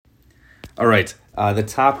All right. The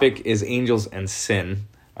topic is angels and sin.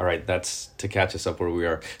 All right, that's to catch us up where we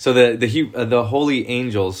are. So the holy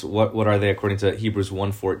angels, what are they according to Hebrews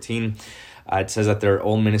 1:14? It says that they're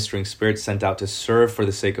all ministering spirits sent out to serve for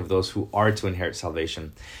the sake of those who are to inherit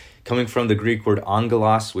salvation. Coming from the Greek word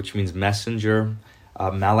angelos, which means messenger,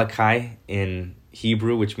 Malachi in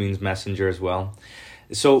Hebrew, which means messenger as well.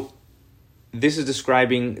 So this is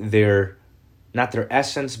describing not their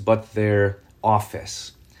essence, but their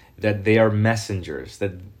office, that they are messengers,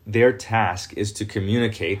 that their task is to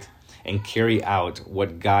communicate and carry out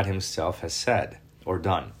what God himself has said or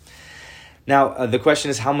done. Now, the question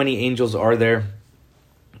is, how many angels are there?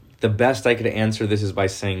 The best I could answer this is by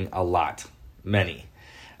saying a lot, many.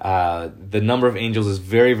 The number of angels is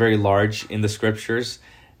very, very large in the scriptures.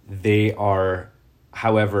 They are,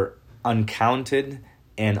 however, uncounted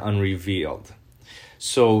and unrevealed.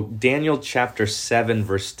 So Daniel chapter 7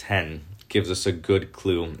 verse 10 gives us a good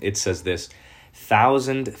clue. It says this: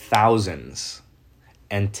 1,000 thousands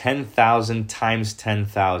and 10,000 times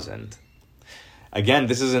 10,000. Again,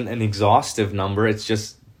 this isn't an exhaustive number. It's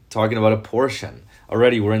just talking about a portion.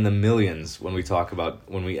 Already we're in the millions when we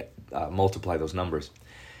multiply those numbers.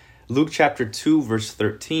 Luke chapter 2 verse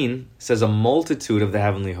 13 says a multitude of the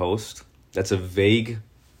heavenly host. That's a vague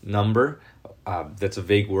number. That's a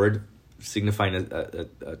vague word signifying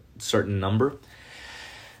a certain number.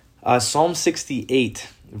 Psalm 68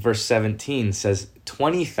 verse 17 says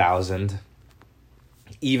 20,000,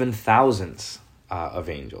 even thousands of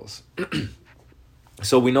angels.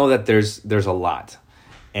 So we know that there's a lot,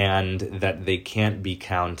 and that they can't be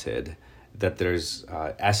counted, that there's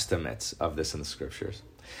estimates of this in the scriptures.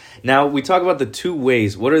 Now, we talk about the two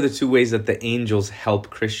ways. What are the two ways that the angels help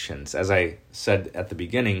Christians? As I said at the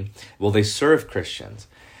beginning, they serve Christians.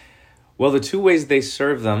 Well, the two ways they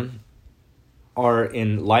serve them are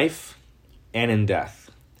in life and in death.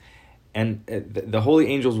 And the holy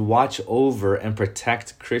angels watch over and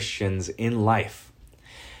protect Christians in life.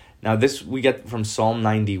 Now, this we get from Psalm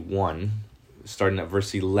 91, starting at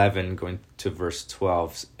verse 11, going to verse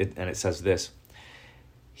 12, and it says this: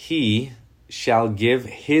 He shall give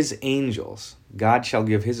his angels, God shall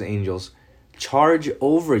give his angels, charge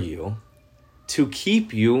over you to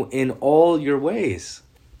keep you in all your ways.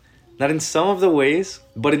 Not in some of the ways,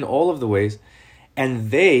 but in all of the ways.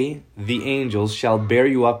 And they, the angels, shall bear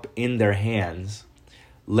you up in their hands,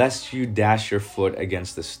 lest you dash your foot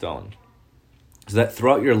against the stone. So that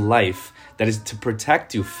throughout your life, that is to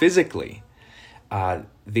protect you physically, the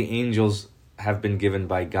angels have been given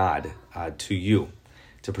by God to you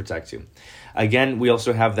to protect you. Again, we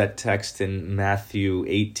also have that text in Matthew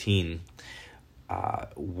 18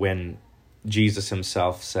 when Jesus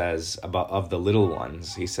himself says of the little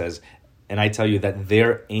ones, he says, and I tell you that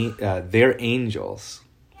they're angels.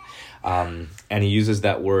 And he uses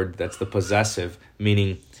that word that's the possessive,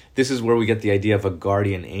 meaning this is where we get the idea of a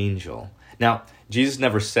guardian angel. Now, Jesus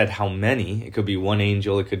never said how many. It could be one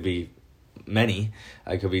angel, it could be many,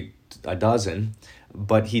 it could be a dozen.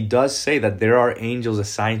 But he does say that there are angels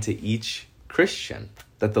assigned to each Christian,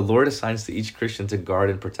 that the Lord assigns to each Christian to guard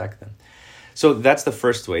and protect them. So that's the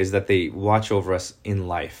first way, is that they watch over us in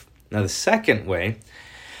life. Now, the second way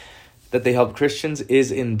that they help Christians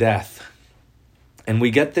is in death. And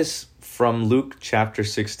we get this from Luke chapter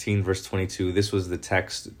 16, verse 22. This was the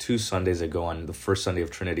text 2 Sundays ago on the first Sunday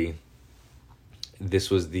of Trinity.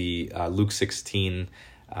 This was the Luke 16,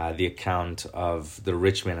 the account of the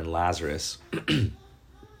rich man and Lazarus.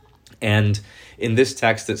 And in this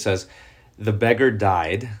text it says, the beggar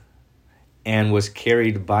died and was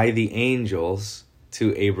carried by the angels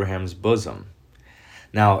to Abraham's bosom.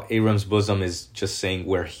 Now, Abraham's bosom is just saying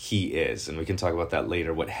where he is, and we can talk about that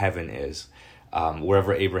later, what heaven is.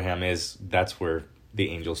 Wherever Abraham is, that's where the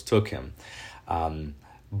angels took him.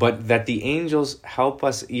 But that the angels help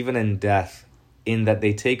us even in death, in that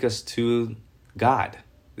they take us to God.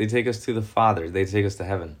 They take us to the Father. They take us to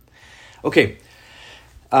heaven. Okay,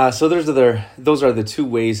 so those are the two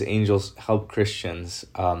ways angels help Christians.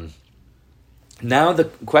 Now the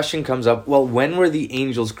question comes up, well, when were the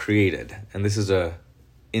angels created? And this is a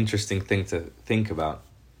interesting thing to think about.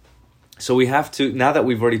 So we have to, now that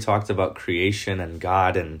we've already talked about creation and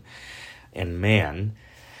God and man,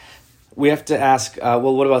 we have to ask,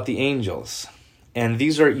 well, what about the angels? And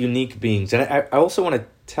these are unique beings. And I also want to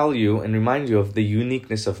tell you and remind you of the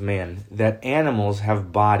uniqueness of man, that animals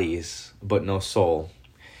have bodies but no soul.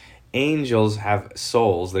 Angels have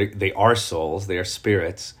souls. They are souls. They are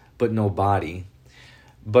spirits, but no body.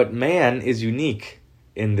 But man is unique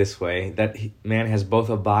in this way, that man has both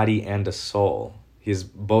a body and a soul. He is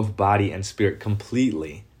both body and spirit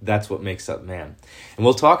completely That's what makes up man. And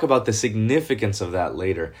we'll talk about the significance of that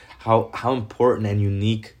later, how important and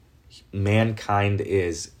unique mankind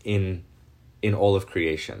is in all of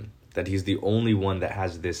creation, that he's the only one that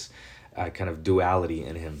has this kind of duality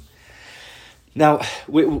in him. Now,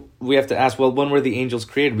 we have to ask, well, when were the angels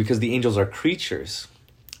created? Because the angels are creatures,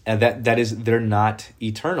 and that is, they're not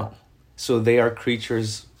eternal. So they are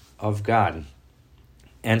creatures of God.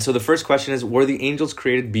 And so the first question is, were the angels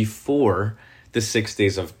created before the 6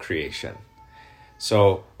 days of creation?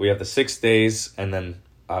 So we have the 6 days, and then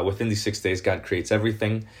within these 6 days, God creates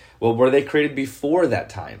everything. Well, were they created before that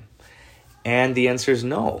time? And the answer is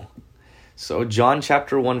no. So John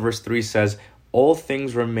chapter 1 verse 3 says, all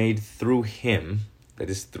things were made through him, that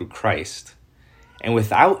is through Christ, and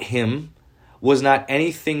without him was not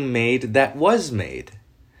anything made that was made.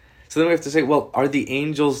 So then we have to say, well, are the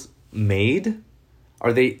angels made?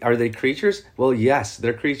 Are they creatures? Well, yes,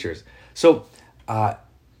 they're creatures. So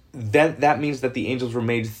then that means that the angels were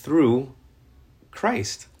made through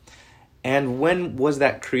Christ. And when was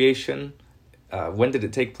that creation? When did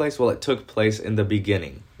it take place? Well, it took place in the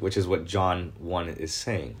beginning, which is what John 1 is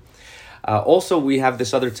saying. Also, we have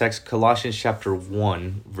this other text, Colossians chapter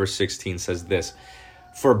 1, verse 16 says this,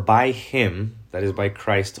 for by him, that is by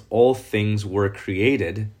Christ, all things were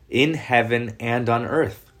created in heaven and on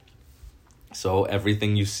earth. So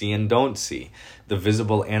everything you see and don't see, the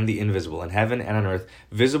visible and the invisible, in heaven and on earth,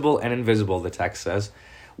 visible and invisible, the text says,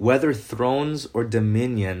 whether thrones or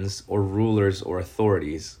dominions or rulers or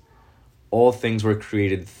authorities, all things were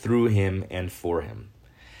created through him and for him.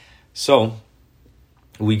 So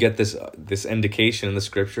we get this indication in the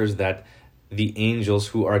scriptures that the angels,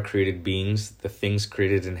 who are created beings, the things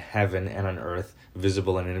created in heaven and on earth,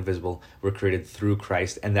 visible and invisible, were created through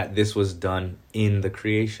Christ, and that this was done in the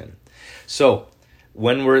creation. So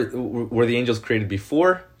when were the angels created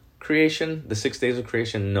before creation, the 6 days of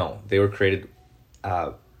creation? No, they were created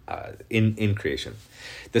in creation.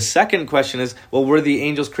 The second question is, well, were the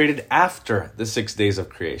angels created after the 6 days of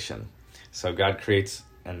creation? So God creates,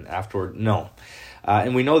 and afterward, no.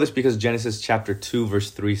 And we know this because Genesis chapter 2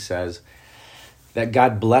 verse 3 says that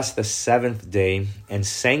God blessed the seventh day and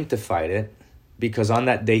sanctified it, because on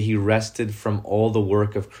that day he rested from all the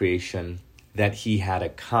work of creation that he had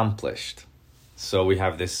accomplished. So we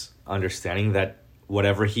have this understanding that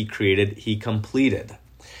whatever he created, he completed.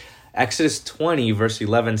 Exodus 20 verse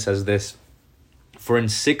 11 says this, for in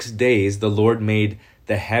 6 days the Lord made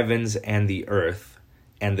the heavens and the earth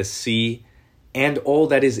and the sea and all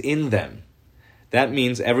that is in them. That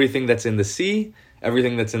means everything that's in the sea,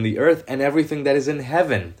 everything that's in the earth, and everything that is in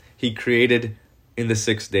heaven, he created in the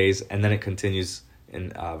 6 days. And then it continues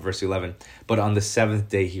in verse 11. But on the seventh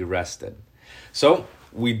day he rested. So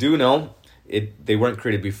we do know they weren't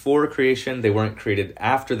created before creation. They weren't created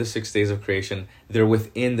after the 6 days of creation. They're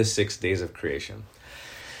within the 6 days of creation.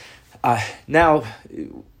 Now,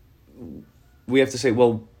 we have to say,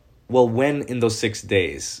 well, when in those 6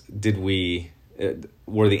 days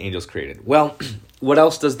were the angels created? Well, what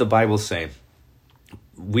else does the Bible say?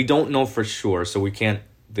 We don't know for sure, so we can't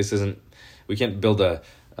build a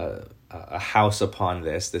house upon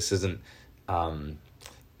this. This isn't.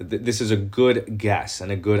 This is a good guess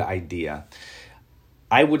and a good idea.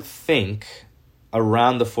 I would think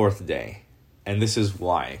around the fourth day, and this is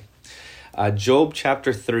why. Job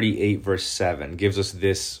chapter 38 verse 7 gives us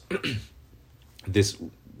this this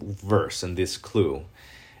verse and this clue.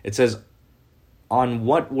 It says, on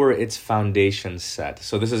what were its foundations set?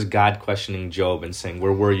 So this is God questioning Job and saying,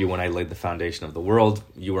 where were you when I laid the foundation of the world?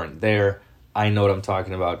 You weren't there. I know what I'm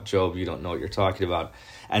talking about. Job, you don't know what you're talking about.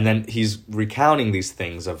 And then he's recounting these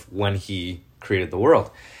things of when he created the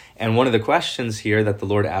world. And one of the questions here that the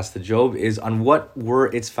Lord asked to Job is, on what were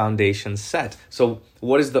its foundations set? So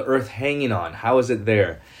what is the earth hanging on? How is it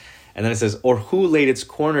there? And then it says, or who laid its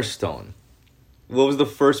cornerstone? What was the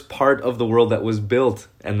first part of the world that was built,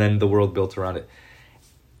 and then the world built around it?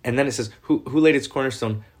 And then it says, who laid its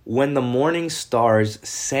cornerstone? When the morning stars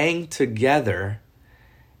sang together,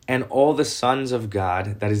 and all the sons of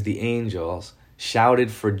God, that is the angels,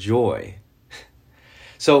 shouted for joy.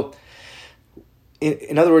 So,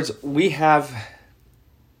 in other words, we have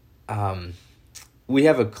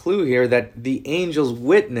a clue here that the angels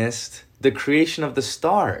witnessed the creation of the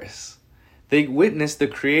stars. They witnessed the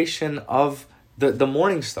creation of the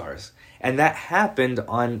morning stars. And that happened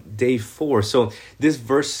on day 4. So this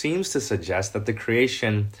verse seems to suggest that the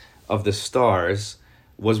creation of the stars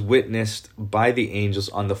was witnessed by the angels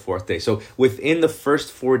on the 4th day. So within the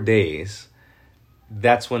first 4 days,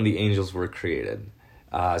 that's when the angels were created.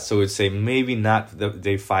 So we'd say maybe not the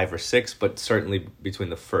day 5 or 6, but certainly between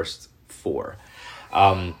the first 4.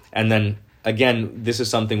 And then again, this is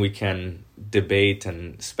something we can debate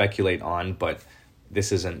and speculate on, but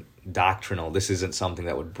this isn't doctrinal. This isn't something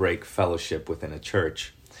that would break fellowship within a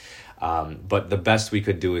church. But the best we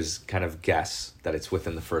could do is kind of guess that it's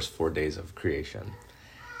within the first 4 days of creation.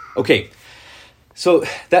 Okay, so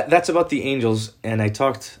that's about the angels, and I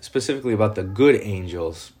talked specifically about the good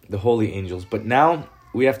angels, the holy angels, but now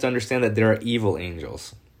we have to understand that there are evil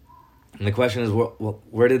angels. And the question is, well,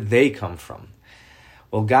 where did they come from?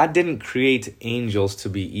 Well, God didn't create angels to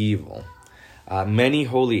be evil. Many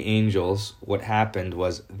holy angels, what happened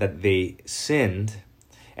was that they sinned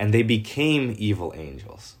and they became evil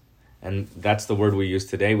angels. And that's the word we use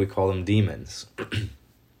today. We call them demons.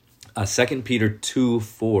 2 Peter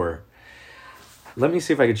 2:4. Let me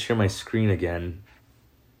see if I could share my screen again.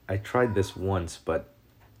 I tried this once, but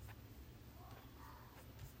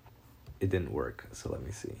it didn't work. So let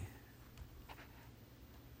me see.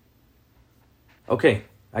 Okay,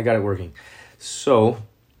 I got it working. So,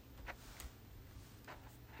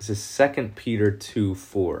 this is 2 Peter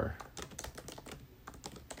 2:4.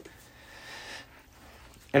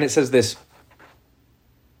 And it says this,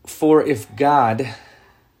 "For if God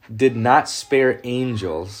did not spare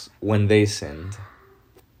angels when they sinned,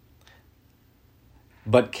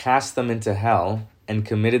 but cast them into hell and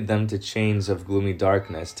committed them to chains of gloomy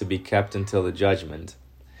darkness to be kept until the judgment."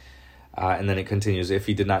 And then it continues, "If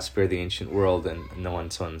he did not spare the ancient world," and so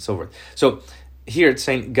on and so forth. So here it's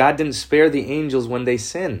saying God didn't spare the angels when they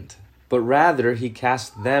sinned, but rather he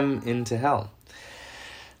cast them into hell.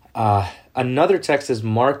 Another text is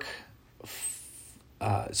Mark.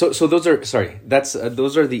 So those are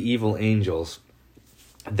those are the evil angels.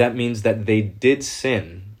 That means that they did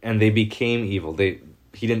sin and they became evil.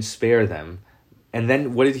 He didn't spare them, and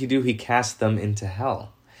then what did he do? He cast them into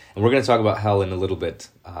hell. And we're going to talk about hell in a little bit,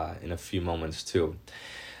 in a few moments too.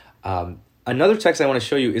 Another text I want to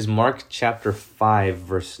show you is Mark chapter 5,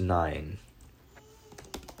 verse 9.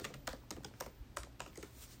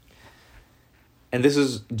 And this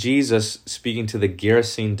is Jesus speaking to the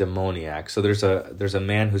Gerasene demoniac. So there's a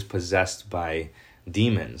man who's possessed by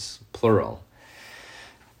demons, plural.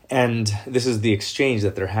 And this is the exchange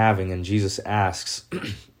that they're having. And Jesus asks,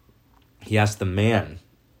 he asked the man,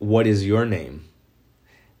 "What is your name?"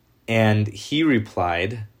 And he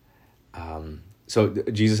replied, so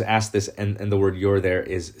Jesus asked this, and the word "your" there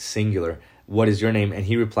is singular. "What is your name?" And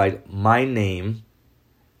he replied, "My name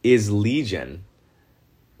is Legion,"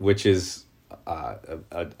 which is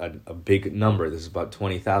a big number. This is about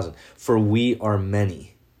 20,000. "For we are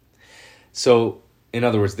many." So, in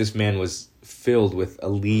other words, this man was filled with a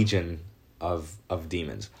legion of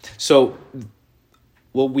demons. So,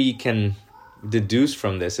 what we can deduce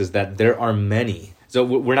from this is that there are many. So,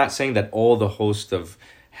 we're not saying that all the host of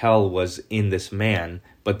hell was in this man,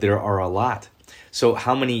 but there are a lot. So,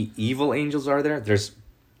 how many evil angels are there? There's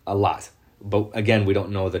a lot. But again, we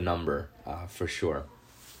don't know the number for sure.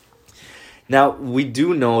 Now, we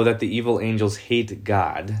do know that the evil angels hate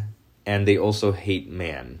God, and they also hate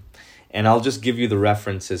man. And I'll just give you the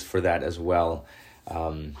references for that as well.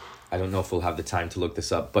 I don't know if we'll have the time to look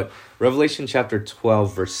this up, but Revelation chapter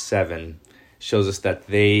 12, verse 7 shows us that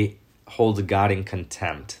they hold God in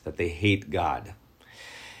contempt, that they hate God.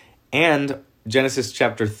 And Genesis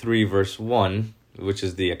chapter 3, verse 1, which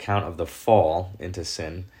is the account of the fall into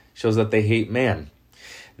sin, shows that they hate man,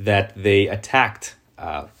 that they attacked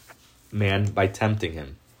man by tempting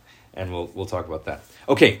him. And we'll talk about that.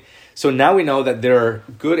 Okay, so now we know that there are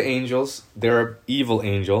good angels, there are evil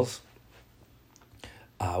angels.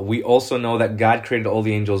 We also know that God created all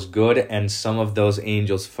the angels good, and some of those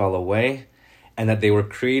angels fell away, and that they were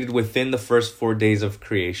created within the first 4 days of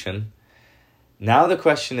creation. Now the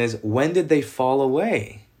question is, when did they fall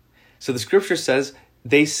away? So the scripture says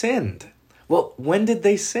they sinned. Well, when did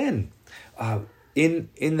they sin?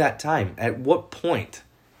 In that time, at what point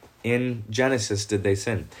in Genesis did they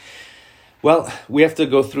sin? Well, we have to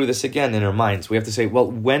go through this again in our minds. We have to say, well,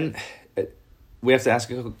 when... We have to ask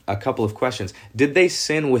a couple of questions. Did they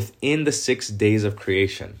sin within the 6 days of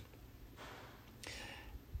creation?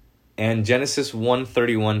 And Genesis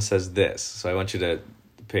 1:31 says this. So I want you to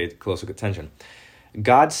pay close attention.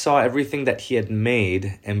 God saw everything that he had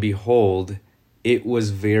made, and behold, it was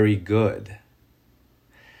very good.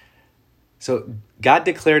 So God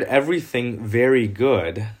declared everything very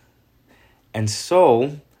good. And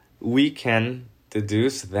so we can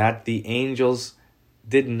deduce that the angels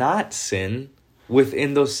did not sin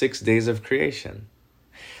within those 6 days of creation.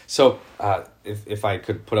 So if I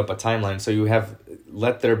could put up a timeline, so you have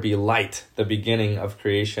let there be light, the beginning of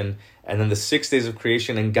creation, and then the 6 days of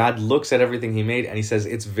creation, and God looks at everything he made and he says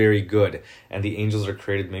it's very good. And the angels are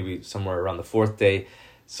created maybe somewhere around the 4th day.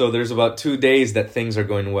 So there's about 2 days that things are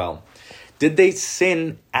going well. Did they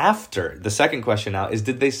sin after? The second question now is,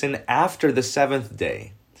 did they sin after the seventh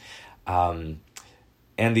day? And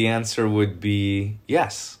the answer would be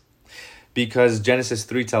yes. Because Genesis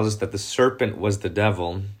 3 tells us that the serpent was the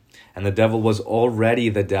devil, and the devil was already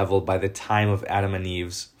the devil by the time of Adam and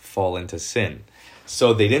Eve's fall into sin.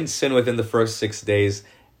 So they didn't sin within the first 6 days,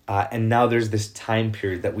 and now there's this time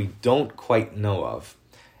period that we don't quite know of.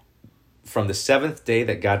 From the seventh day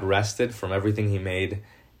that God rested from everything he made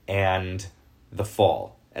and the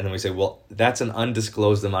fall. And then we say, well, that's an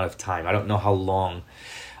undisclosed amount of time. I don't know how long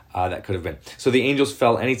that could have been. So the angels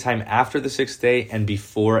fell anytime after the sixth day and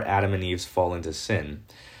before Adam and Eve's fall into sin.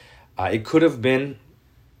 It could have been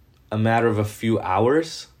a matter of a few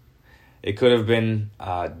hours. It could have been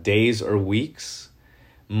days or weeks.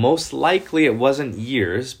 Most likely it wasn't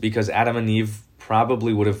years, because Adam and Eve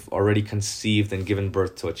probably would have already conceived and given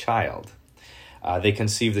birth to a child. They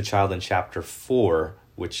conceived the child in chapter 4,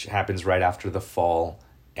 which happens right after the fall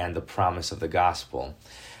and the promise of the gospel.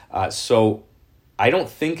 So I don't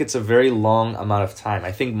think it's a very long amount of time.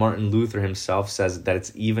 I think Martin Luther himself says that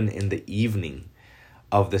it's even in the evening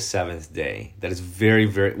of the seventh day, that it's very,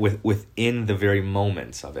 very within the very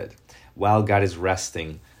moments of it, while God is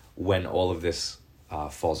resting when all of this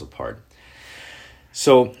falls apart.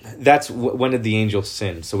 So that's when did the angels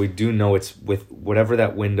sin? So we do know it's with whatever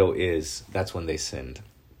that window is, that's when they sinned.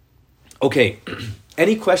 Okay,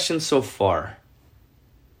 any questions so far?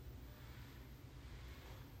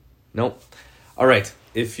 Nope. All right,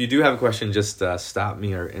 if you do have a question, just stop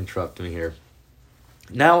me or interrupt me here.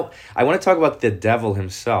 Now, I want to talk about the devil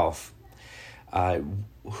himself.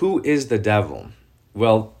 Who is the devil?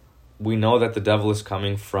 Well, we know that the devil is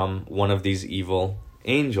coming from one of these evil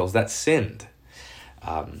angels that sinned.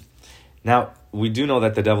 Now, we do know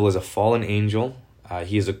that the devil is a fallen angel.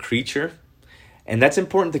 He is a creature. And that's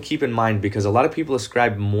important to keep in mind, because a lot of people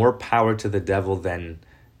ascribe more power to the devil than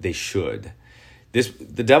they should.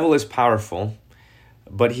 The devil is powerful,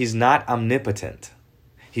 but he's not omnipotent.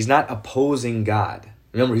 He's not opposing God.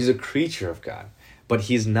 Remember, he's a creature of God, but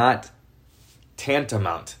he's not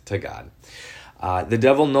tantamount to God. The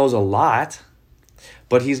devil knows a lot,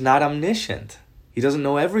 but he's not omniscient. He doesn't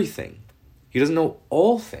know everything. He doesn't know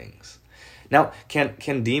all things. Now,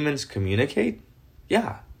 can demons communicate?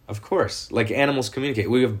 Yeah, of course. Like animals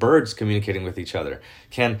communicate. We have birds communicating with each other.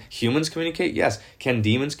 Can humans communicate? Yes. Can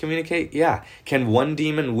demons communicate? Yeah. Can one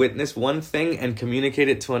demon witness one thing and communicate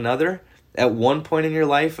it to another at one point in your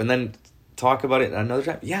life and then talk about it another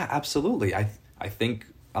time? Yeah, absolutely. I think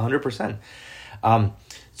 100%.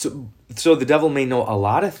 So the devil may know a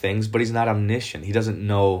lot of things, but he's not omniscient. He doesn't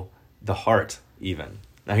know the heart even.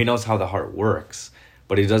 Now, he knows how the heart works,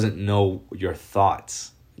 but he doesn't know your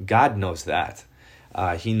thoughts. God knows that.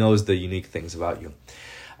 He knows the unique things about you.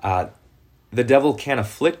 The devil can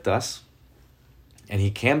afflict us, and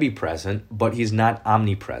he can be present, but he's not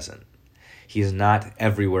omnipresent. He is not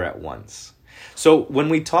everywhere at once. So when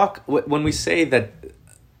we say that,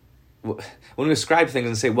 when we ascribe things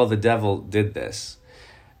and say, well, the devil did this,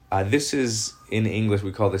 this is, in English,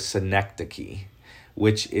 we call this synecdoche,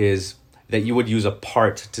 which is that you would use a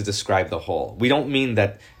part to describe the whole. We don't mean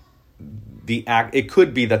that it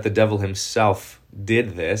could be that the devil himself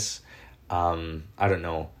did this. I don't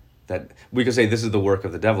know, that we could say this is the work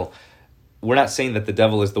of the devil. We're not saying that the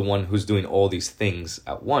devil is the one who's doing all these things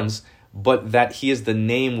at once, but that he is the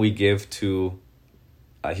name we give to,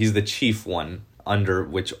 he's the chief one under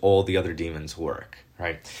which all the other demons work,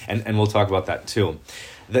 right? And we'll talk about that too.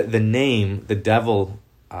 The name, the devil,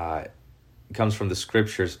 comes from the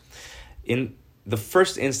scriptures. In the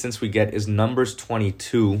first instance we get is Numbers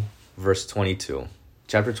 22, verse 22.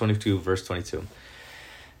 Chapter 22, verse 22.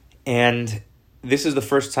 And this is the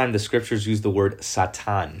first time the scriptures use the word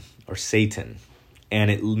Satan or Satan.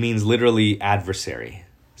 And it means literally adversary.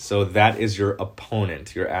 So that is your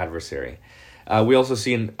opponent, your adversary. We also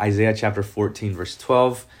see in Isaiah chapter 14, verse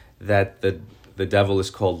 12, that the devil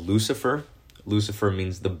is called Lucifer. Lucifer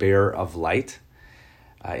means the bearer of light.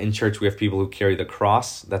 In church, we have people who carry the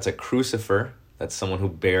cross. That's a crucifer. That's someone who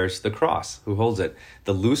bears the cross, who holds it.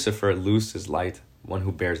 The Lucifer, Luce is light, one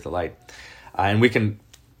who bears the light. And we can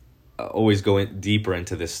always go deeper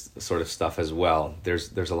into this sort of stuff as well.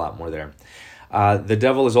 There's a lot more there. The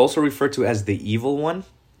devil is also referred to as the evil one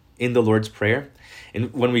in the Lord's Prayer.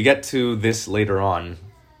 And when we get to this later on,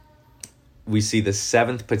 we see the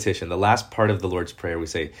seventh petition, the last part of the Lord's Prayer, we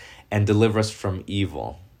say, and deliver us from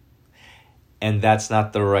evil. And that's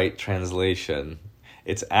not the right translation.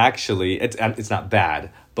 It's actually, it's not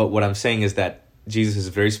bad, but what I'm saying is that Jesus is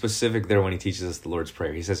very specific there when he teaches us the Lord's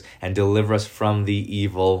Prayer. He says, and deliver us from the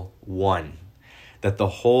evil one. that the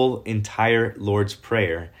whole entire Lord's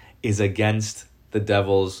Prayer is against the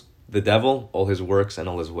devil, all his works, and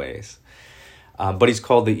all his ways. But he's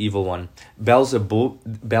called the evil one.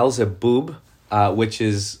 Beelzebub, which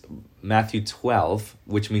is Matthew 12,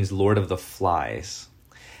 which means Lord of the Flies.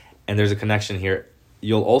 And there's a connection here.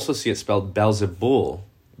 You'll also see it spelled Beelzebul,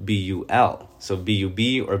 B-U-L. So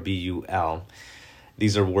B-U-B or B-U-L.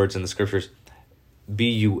 These are words in the scriptures.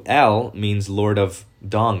 B-U-L means Lord of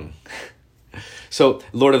Dung. So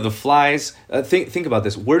Lord of the Flies, think about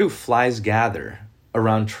this. Where do flies gather?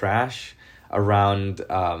 Around trash, around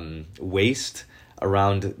waste,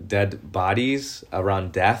 around dead bodies,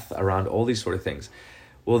 around death, around all these sort of things.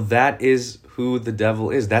 Well, that is who the devil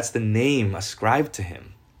is. That's the name ascribed to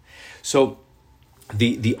him. So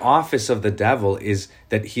the office of the devil is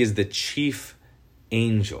that he is the chief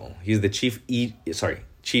angel. He's the chief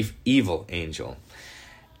evil angel.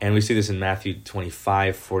 And we see this in Matthew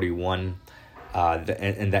 25:41,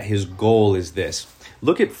 and that his goal is this.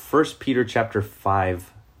 Look at 1 Peter chapter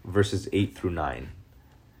 5, verses 8 through 9.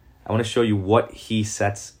 I want to show you what he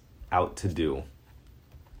sets out to do.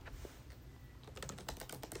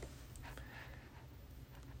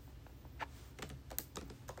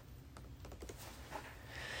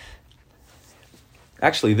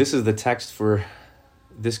 Actually, this is the text for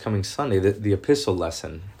this coming Sunday, the epistle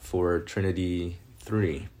lesson for Trinity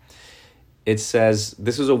 3. It says,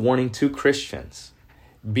 this is a warning to Christians.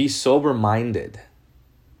 Be sober-minded.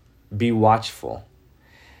 Be watchful.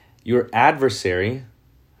 Your adversary,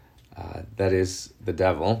 that is the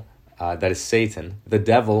devil, that is Satan, the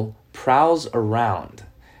devil prowls around.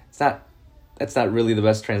 That's not really the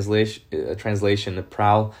best translation.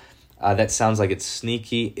 Prowl, that sounds like it's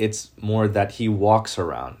sneaky. It's more that he walks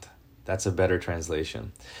around. That's a better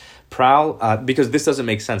translation. Prowl, because this doesn't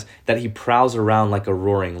make sense, that he prowls around like a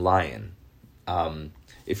roaring lion.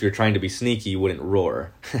 If you're trying to be sneaky, you wouldn't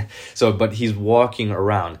roar. But he's walking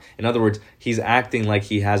around. In other words, he's acting like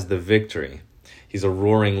he has the victory. He's a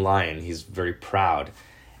roaring lion. He's very proud.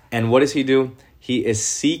 And what does he do? He is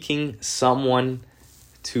seeking someone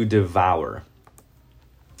to devour.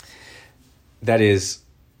 That is,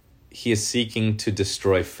 he is seeking to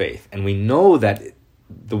destroy faith. And we know that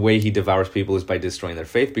the way he devours people is by destroying their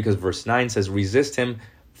faith, because verse 9 says, resist him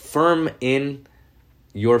firm in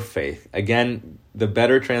your faith. Again, the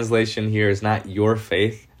better translation here is not your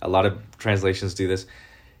faith. A lot of translations do this.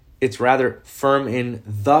 It's rather firm in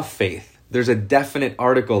the faith. There's a definite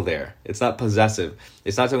article there. It's not possessive.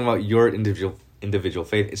 It's not talking about your individual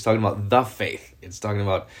faith. It's talking about the faith. It's talking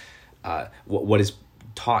about what is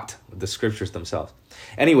taught, the scriptures themselves.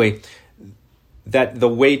 Anyway, that the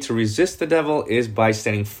way to resist the devil is by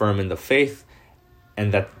standing firm in the faith,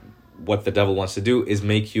 and that what the devil wants to do is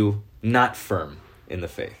make you not firm in the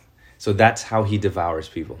faith. So that's how he devours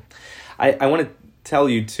people. I want to tell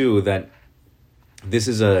you too that this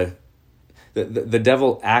is the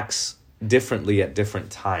devil acts differently at different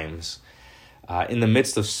times. In the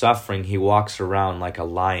midst of suffering, he walks around like a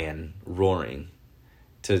lion roaring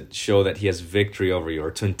to show that he has victory over you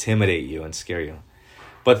or to intimidate you and scare you.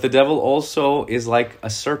 But the devil also is like a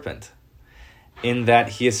serpent in that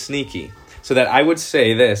he is sneaky. So that I would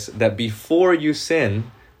say this, that before you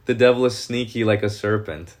sin, the devil is sneaky like a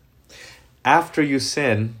serpent. After you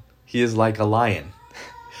sin, he is like a lion.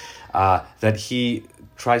 That he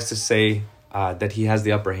tries to say that he has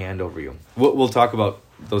the upper hand over you. We'll talk about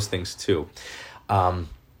those things too.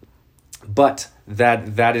 But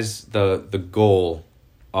that is the goal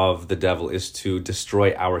of the devil, is to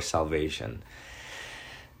destroy our salvation.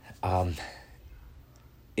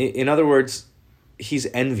 In other words, he's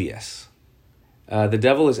envious. The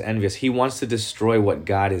devil is envious. He wants to destroy what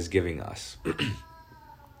God is giving us.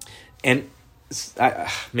 And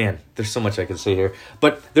there's so much I could say here.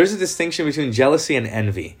 But there's a distinction between jealousy and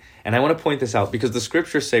envy. And I want to point this out because the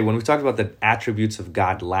scriptures say, when we talked about the attributes of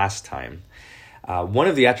God last time, one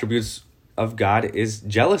of the attributes of God is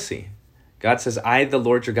jealousy. God says, I, the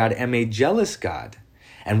Lord your God, am a jealous God.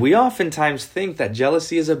 And we oftentimes think that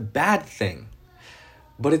jealousy is a bad thing.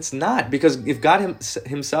 But it's not, because if God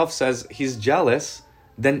himself says he's jealous,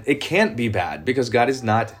 then it can't be bad, because God is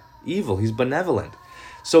not evil. He's benevolent.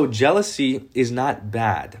 So jealousy is not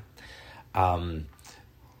bad.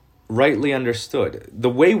 Rightly understood. The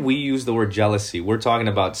way we use the word jealousy, we're talking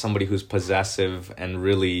about somebody who's possessive and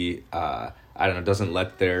really, doesn't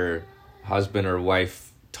let their husband or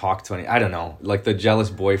wife talk to any, like the jealous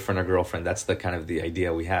boyfriend or girlfriend. That's the kind of the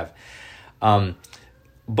idea we have.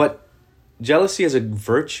 But jealousy is a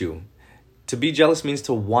virtue. To be jealous means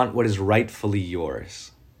to want what is rightfully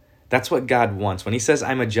yours. That's what God wants. When he says,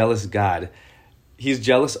 I'm a jealous God, he's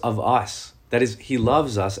jealous of us. That is, he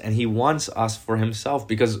loves us and he wants us for himself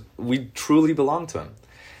because we truly belong to him.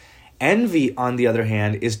 Envy, on the other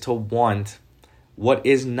hand, is to want what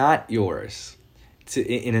is not yours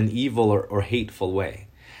in an evil or hateful way.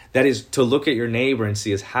 That is, to look at your neighbor and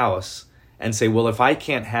see his house and say, well, if I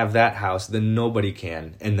can't have that house, then nobody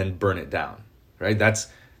can, and then burn it down, right? That's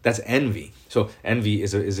envy. So envy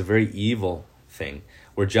is a very evil thing,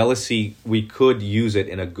 where jealousy, we could use it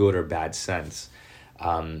in a good or bad sense.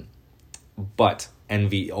 But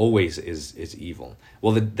envy always is evil.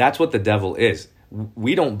 Well, that's what the devil is.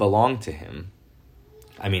 We don't belong to him.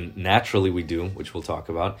 I mean, naturally we do, which we'll talk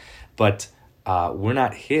about, but we're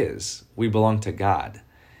not his. We belong to God.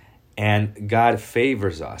 And God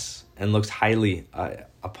favors us and looks highly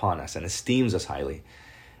upon us and esteems us highly.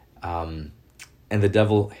 And the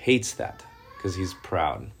devil hates that because he's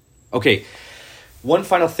proud. Okay, one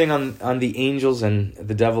final thing on the angels and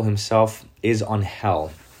the devil himself is on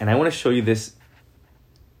hell. And I want to show you this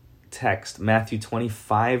text, Matthew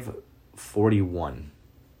 25:41.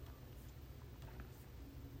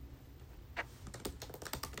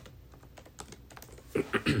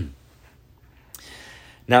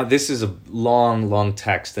 Now, this is a long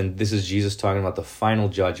text, and this is Jesus talking about the final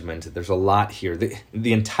judgment. There's a lot here.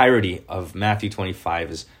 The entirety of Matthew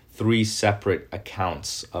 25 is 3 separate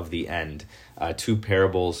accounts of the end, 2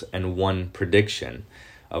 parables and 1 prediction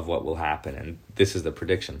of what will happen, and this is the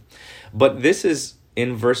prediction. But this is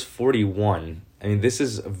in verse 41. I mean, this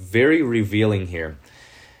is very revealing here.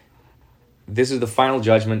 This is the final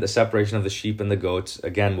judgment, the separation of the sheep and the goats.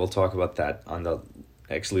 Again, we'll talk about that on the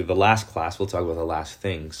last class. We'll talk about the last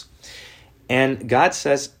things. And God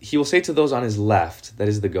says, he will say to those on his left, that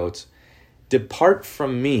is the goats, "Depart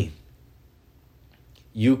from me,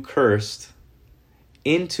 you cursed,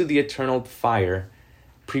 into the eternal fire,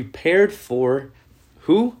 prepared for"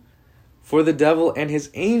 who? "For the devil and his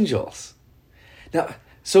angels." Now,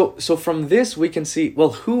 so from this we can see,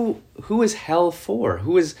 well, who is hell for?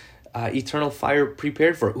 Who is eternal fire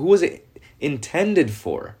prepared for? Who was it intended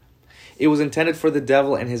for? It was intended for the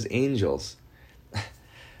devil and his angels.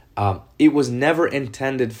 It was never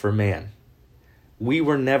intended for man. We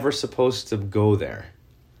were never supposed to go there.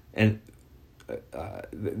 And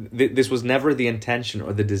this was never the intention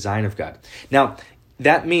or the design of God. Now,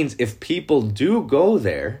 that means if people do go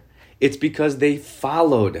there, it's because they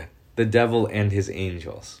followed the devil and his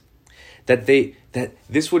angels. That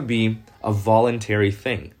this would be a voluntary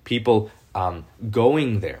thing. People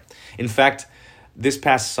going there. In fact, this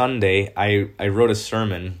past Sunday, I wrote a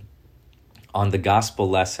sermon on the gospel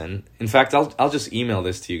lesson. In fact, I'll just email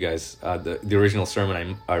this to you guys, the original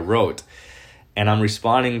sermon I wrote. And I'm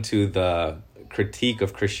responding to the critique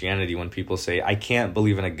of Christianity when people say, I can't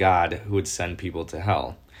believe in a God who would send people to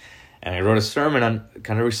hell. And I wrote a sermon on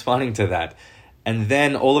kind of responding to that. And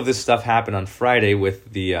then all of this stuff happened on Friday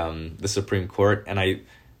with the Supreme Court, and I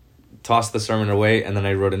tossed the sermon away, and then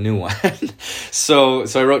I wrote a new one. so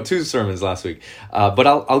I wrote 2 sermons last week. But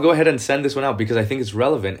I'll go ahead and send this one out because I think it's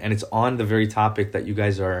relevant, and it's on the very topic that you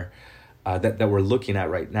guys are that we're looking at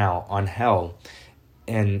right now on hell.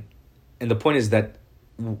 And the point is that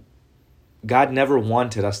God never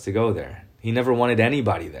wanted us to go there. He never wanted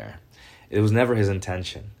anybody there. It was never his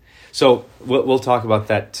intention. So we'll talk about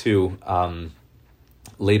that too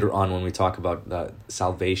later on when we talk about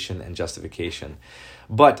salvation and justification.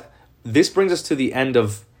 But this brings us to the end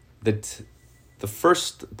of the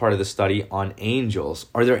first part of the study on angels.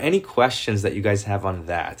 Are there any questions that you guys have on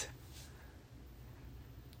that?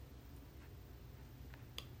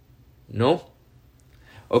 No?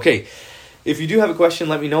 Okay. If you do have a question,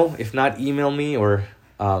 let me know. If not, email me or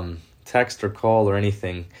text or call or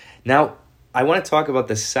anything. Now, I want to talk about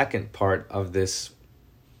the second part of this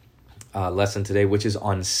lesson today, which is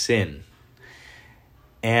on sin.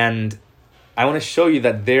 And I want to show you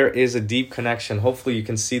that there is a deep connection. Hopefully you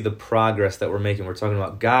can see the progress that we're making. We're talking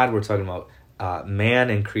about God, we're talking about man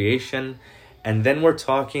and creation, and then we're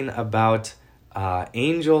talking about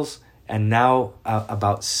angels, and now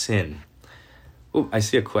about sin. Oh, I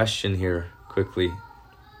see a question here quickly.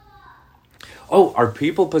 Oh, are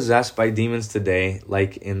people possessed by demons today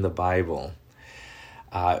like in the Bible?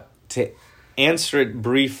 To answer it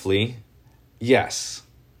briefly, yes.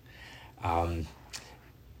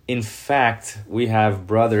 In fact, we have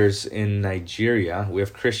brothers in Nigeria. We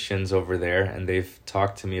have Christians over there, and they've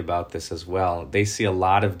talked to me about this as well. They see a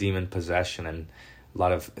lot of demon possession and a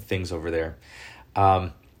lot of things over there.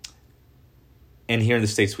 And here in the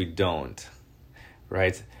States, we don't,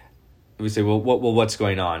 right? We say, well, what's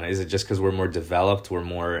going on? Is it just because we're more developed, we're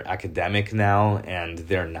more academic now, and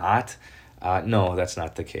they're not? No, that's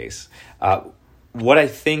not the case. What I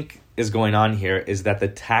think is going on here is that the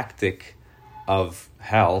tactic of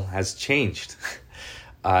hell has changed.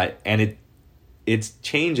 And it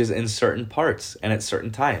changes in certain parts and at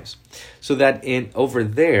certain times. So that over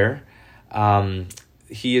there,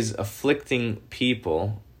 he is afflicting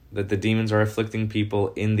people, that the demons are afflicting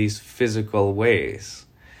people in these physical ways.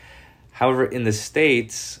 However, in the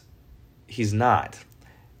States, he's not.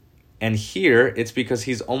 And here, it's because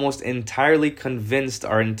he's almost entirely convinced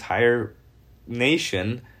our entire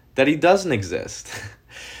nation that he doesn't exist.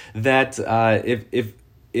 That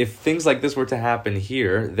if things like this were to happen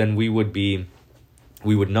here, then we would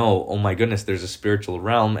know, oh my goodness, there's a spiritual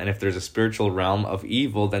realm, and if there's a spiritual realm of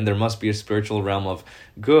evil, then there must be a spiritual realm of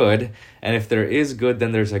good, and if there is good,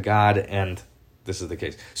 then there's a God, and this is the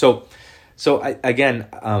case. So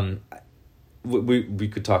we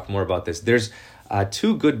could talk more about this. There's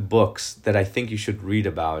two good books that I think you should read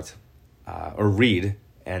about,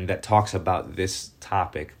 and that talks about this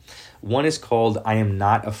topic. One is called I Am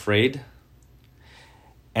Not Afraid,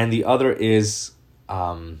 and the other is...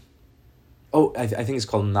 I think it's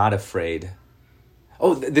called Not Afraid.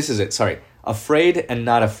 Oh, this is it. Sorry. Afraid and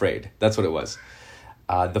Not Afraid. That's what it was.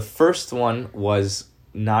 The first one was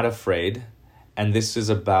Not Afraid, and this is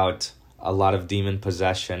about a lot of demon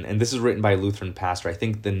possession. And this is written by a Lutheran pastor. I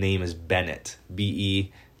think the name is Bennett,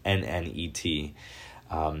 Bennet.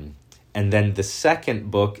 And then the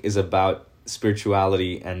second book is about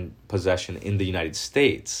spirituality and possession in the United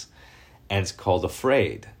States, and it's called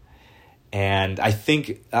Afraid. And I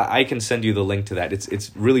think I can send you the link to that.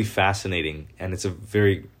 It's really fascinating, and it's a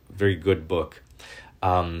very, very good book.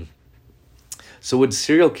 So would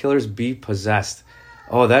serial killers be possessed?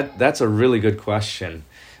 Oh, that's a really good question.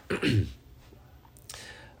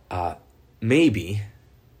 Maybe.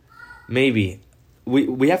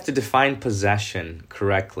 We have to define possession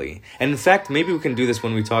correctly. And in fact, maybe we can do this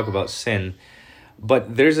when we talk about sin.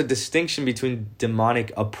 But there's a distinction between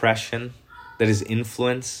demonic oppression, that is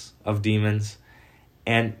influence of demons,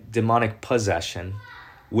 and demonic possession,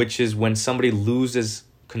 which is when somebody loses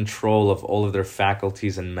control of all of their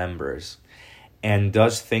faculties and members and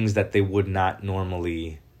does things that they would not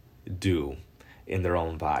normally do in their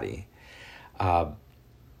own body.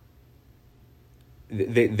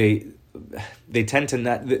 They tend to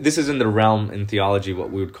not... This is in the realm in theology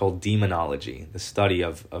what we would call demonology, the study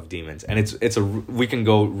of demons, and we can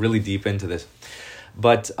go really deep into this,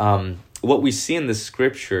 but what we see in the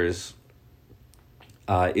scriptures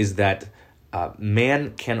is that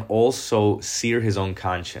man can also sear his own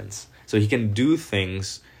conscience. So he can do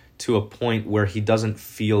things to a point where he doesn't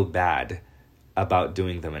feel bad about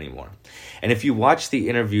doing them anymore. And if you watch the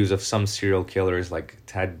interviews of some serial killers like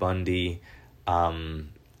Ted Bundy,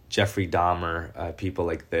 Jeffrey Dahmer, people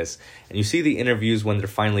like this, and you see the interviews when they're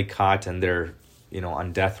finally caught and they're,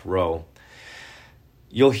 on death row,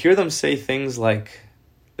 you'll hear them say things like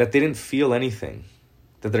that they didn't feel anything,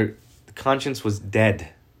 that their conscience was dead.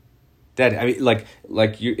 I mean, like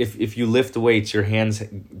if you lift weights, your hands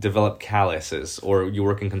develop calluses, or you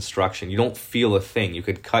work in construction, you don't feel a thing. You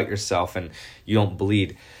could cut yourself and you don't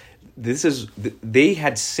bleed. They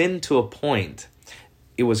had sinned to a point.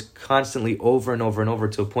 It was constantly over and over and over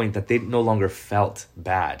to a point that they no longer felt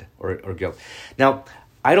bad or guilt. Now,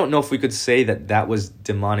 I don't know if we could say that was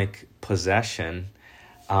demonic possession,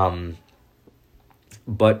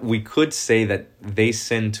 but we could say that they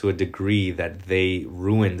sinned to a degree that they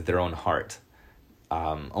ruined their own heart,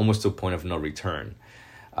 almost to a point of no return.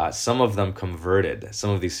 Some of them converted. Some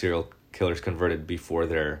of these serial killers converted before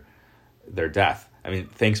their death. I mean,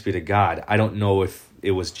 thanks be to God. I don't know if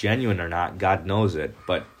it was genuine or not. God knows it.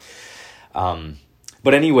 But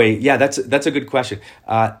anyway, yeah, that's a good question.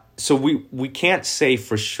 So we can't say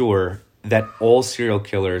for sure that all serial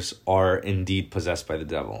killers are indeed possessed by the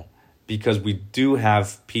devil, because we do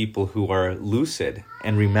have people who are lucid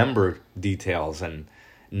and remember details and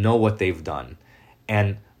know what they've done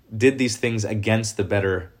and did these things against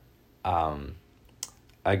better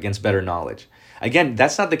knowledge. Again,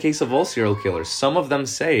 that's not the case of all serial killers. Some of them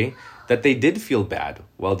say that they did feel bad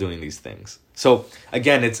while doing these things. So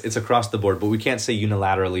again, it's across the board, but we can't say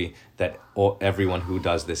unilaterally that everyone who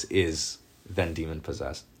does this is then demon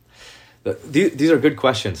possessed. These are good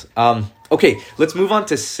questions. Okay, let's move on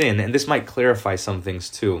to sin, and this might clarify some things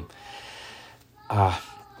too.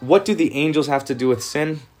 What do the angels have to do with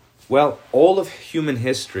sin? Well, all of human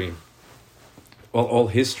history, all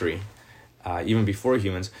history, even before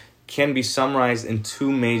humans, can be summarized in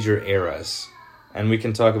two major eras. And we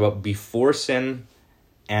can talk about before sin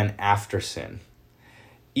and after sin.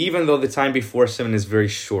 Even though the time before sin is very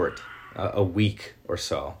short, a week or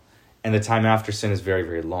so, and the time after sin is very,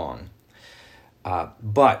 very long.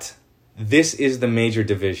 But this is the major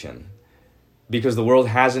division. because the world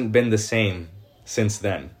hasn't been the same since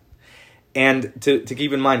then. And to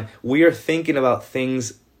keep in mind, we are thinking about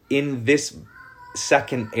things in this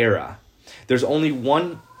second era. There's only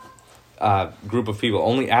one group of people,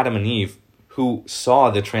 only Adam and Eve, who saw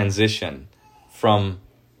the transition from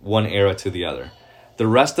one era to the other. The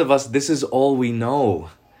rest of us, this is all we know.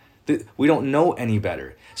 We don't know any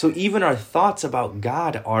better. So even our thoughts about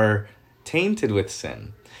God are tainted with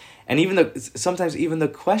sin. And sometimes even the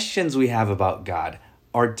questions we have about God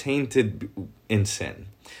are tainted in sin.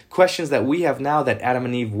 Questions that we have now that Adam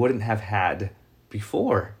and Eve wouldn't have had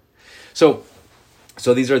before. So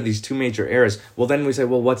these are these two major errors. Well, then we say,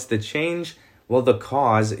 well, what's the change? Well, the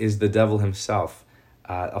cause is the devil himself,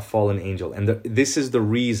 a fallen angel. And this is the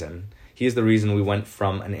reason. He is the reason we went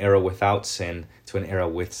from an era without sin to an era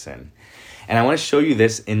with sin. And I want to show you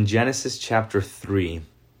this in Genesis chapter 3.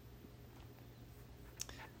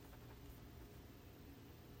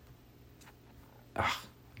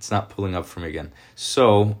 It's not pulling up for me again.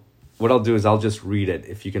 So what I'll do is I'll just read it,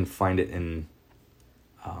 if you can find it in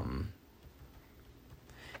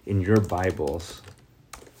your Bibles.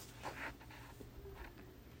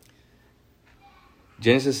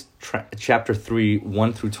 Genesis chapter 3,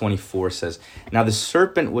 1 through 24 says, "Now the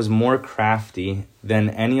serpent was more crafty than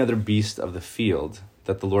any other beast of the field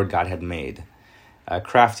that the Lord God had made."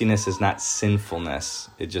 Craftiness is not sinfulness.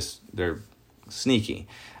 They're sneaky,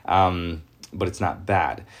 but it's not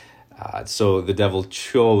bad. So the devil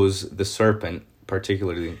chose the serpent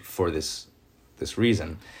particularly for this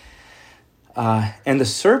reason. And the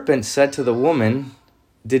serpent said to the woman,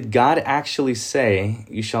 "Did God actually say,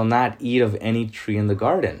 'You shall not eat of any tree in the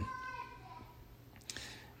garden'?"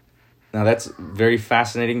 Now that's very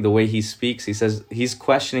fascinating, the way he speaks. He says he's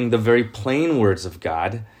questioning the very plain words of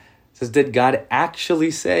God. He says, did God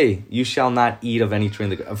actually say, "You shall not eat of any tree in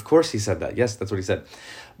the garden"? Of course he said that. Yes, that's what he said.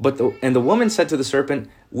 And the woman said to the serpent,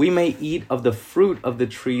 "We may eat of the fruit of the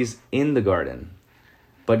trees in the garden.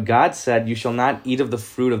 But God said, 'You shall not eat of the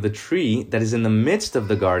fruit of the tree that is in the midst of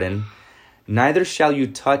the garden, neither shall you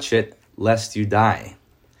touch it, lest you die.'"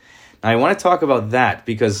 Now I want to talk about that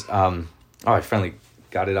because, I finally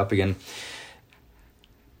got it up again.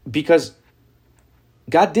 Because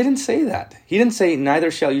God didn't say that. He didn't say, "Neither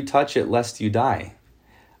shall you touch it, lest you die."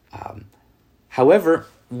 However,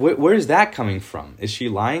 where is that coming from? Is she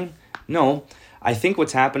lying? No. I think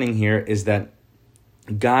what's happening here is that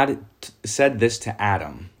God said this to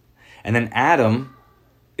Adam. And then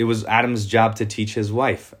it was Adam's job to teach his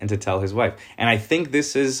wife and to tell his wife. And I think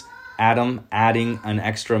this is Adam adding an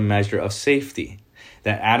extra measure of safety.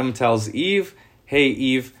 That Adam tells Eve, "Hey,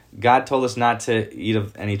 Eve, God told us not to eat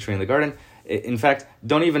of any tree in the garden. In fact,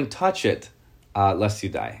 don't even touch it, lest you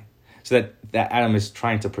die." So that Adam is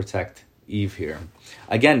trying to protect Eve here.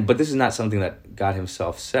 Again, but this is not something that God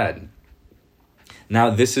himself said. Now,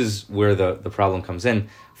 this is where the problem comes in.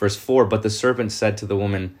 Verse 4, "But the serpent said to the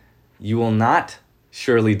woman, 'You will not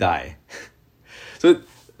surely die.'"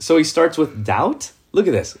 So he starts with doubt. Look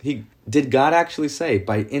at this. Did God actually say,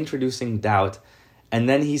 by introducing doubt, and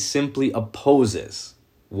then he simply opposes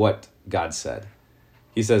what God said.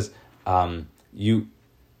 He says, the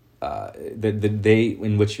day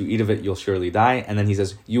in which you eat of it, you'll surely die. And then he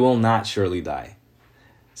says, "You will not surely die."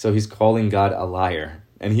 So he's calling God a liar.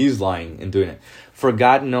 And he's lying in doing it. "For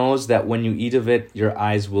God knows that when you eat of it, your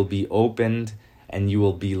eyes will be opened, and you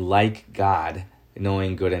will be like God,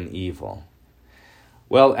 knowing good and evil."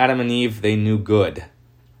 Well, Adam and Eve, they knew good.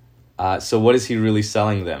 So what is he really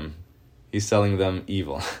selling them? He's selling them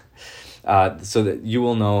evil. So that you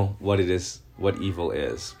will know what evil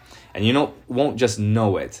is. And you won't just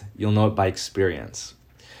know it, you'll know it by experience.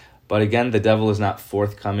 But again, the devil is not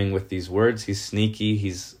forthcoming with these words. He's sneaky,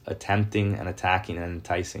 he's attempting and attacking and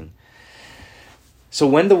enticing. "So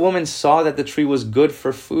when the woman saw that the tree was good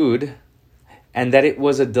for food, and that it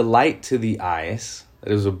was a delight to the eyes,"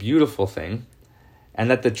 that it was a beautiful thing, "and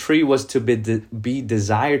that the tree was to be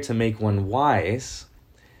desired to make one wise,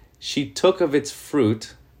 she took of its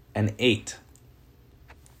fruit and ate."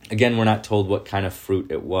 Again, we're not told what kind of fruit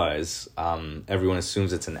it was. Everyone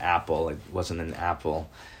assumes it's an apple. It wasn't an apple.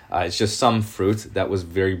 It's just some fruit that was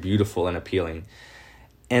very beautiful and appealing.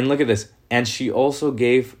 And look at this. "And she also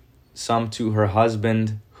gave some to her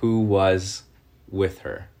husband who was with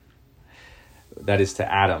her." That is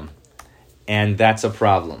to Adam. And that's a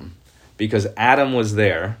problem. Because Adam was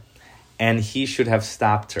there and he should have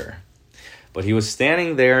stopped her. But he was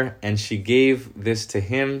standing there and she gave this to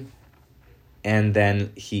him and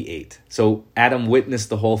then he ate. So Adam witnessed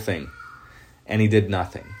the whole thing and he did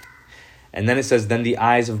nothing. And then it says, "Then the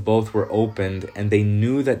eyes of both were opened and they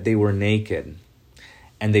knew that they were naked.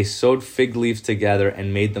 and they sewed fig leaves together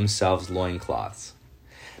and made themselves loincloths.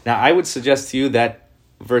 Now, I would suggest to you that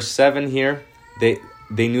verse 7 here, they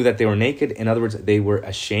knew that they were naked. In other words, they were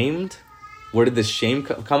ashamed. Where did this shame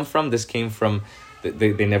come from? This came from,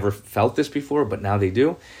 they never felt this before, but now they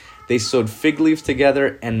do. They sewed fig leaves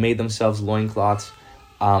together and made themselves loincloths.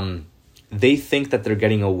 They think that they're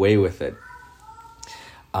getting away with it.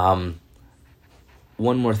 One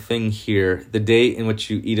more thing here. The day in which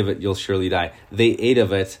you eat of it, you'll surely die. They ate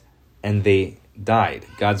of it and they died.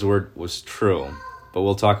 God's word was true. But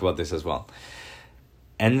we'll talk about this as well.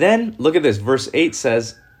 And then, look at this. Verse 8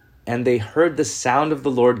 says, and they heard the sound of the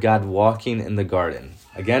Lord God walking in the garden.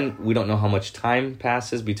 Again, we don't know how much time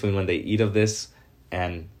passes between when they eat of this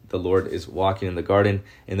and the Lord is walking in the garden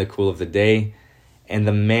in the cool of the day. And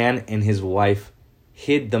the man and his wife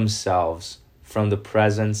hid themselves from the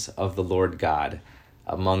presence of the Lord God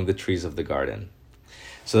among the trees of the garden.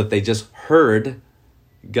 So that they just heard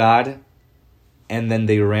God and then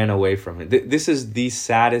they ran away from him. This is the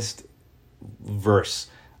saddest verse,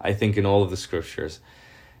 I think, in all of the scriptures.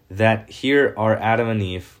 That here are Adam and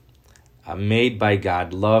Eve, made by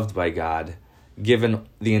God, loved by God, given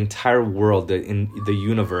the entire world, in the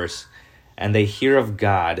universe, and they hear of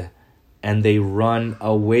God and they run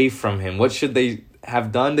away from him. What should they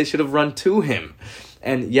have done? They should have run to him.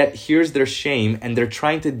 And yet here's their shame, and they're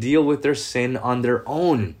trying to deal with their sin on their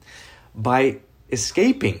own by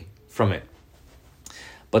escaping from it.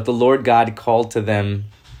 But the Lord God called to them,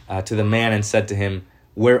 to the man, and said to him,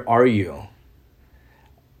 where are you?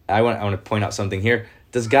 I want to point out something here.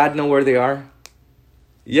 Does God know where they are?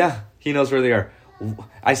 Yeah, he knows where they are.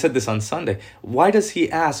 I said this on Sunday. Why does he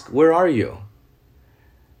ask, where are you?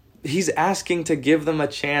 He's asking to give them a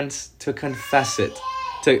chance to confess it,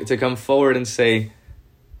 to come forward and say,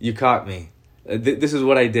 you caught me. This is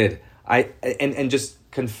what I did. And just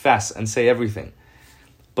confess and say everything.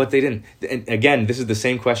 But they didn't. And again, this is the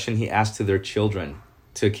same question he asked to their children,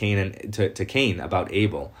 to Cain about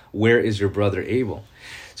Abel. Where is your brother Abel?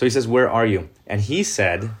 So he says, where are you? And he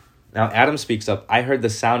said, now Adam speaks up, I heard the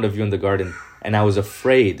sound of you in the garden, and I was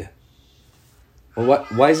afraid. Well,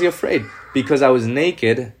 why is he afraid? Because I was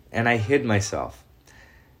naked, and I hid myself.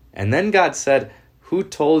 And then God said, who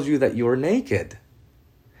told you that you were naked?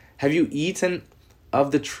 Have you eaten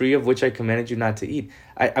of the tree of which I commanded you not to eat?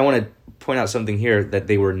 I want to point out something here, that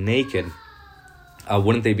they were naked.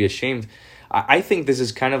 Wouldn't they be ashamed? I think this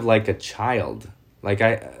is kind of like a child. Like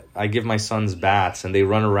I give my sons baths and they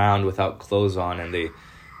run around without clothes on, and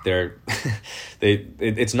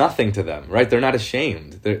it's nothing to them, right? They're not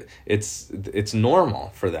ashamed. It's normal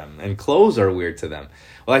for them, and clothes are weird to them.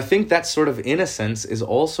 Well, I think that sort of innocence is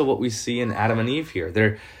also what we see in Adam and Eve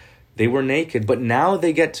here. They were naked, but now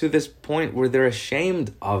they get to this point where they're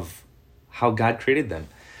ashamed of how God created them.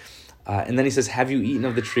 And then he says, have you eaten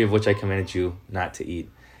of the tree of which I commanded you not to eat?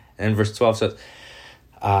 And then verse 12 says,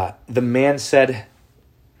 the man said,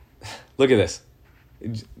 look at this.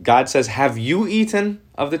 God says, have you eaten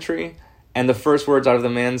of the tree? And the first words out of the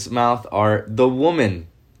man's mouth are, the woman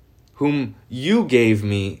whom you gave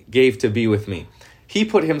to be with me. He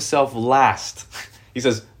put himself last. He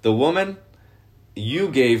says, the woman you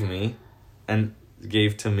gave me and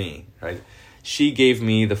gave to me, right? She gave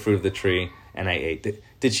me the fruit of the tree and I ate.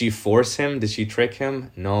 Did she force him? Did she trick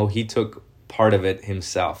him? No, he took part of it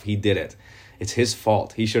himself. He did it. It's his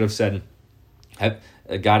fault. He should have said,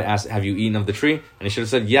 God asked, have you eaten of the tree? And he should have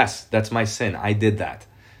said, yes, that's my sin. I did that.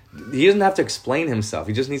 He doesn't have to explain himself.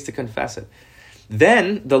 He just needs to confess it.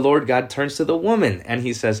 Then the Lord God turns to the woman and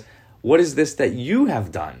he says, what is this that you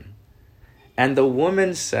have done? And the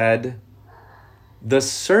woman said, the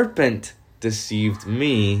serpent deceived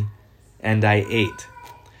me and I ate.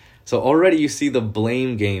 So already you see the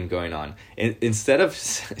blame game going on. Instead of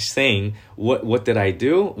saying, what did I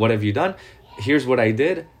do? What have you done? Here's what I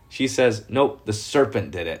did. She says, nope, the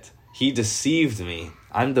serpent did it. He deceived me.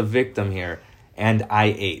 I'm the victim here. And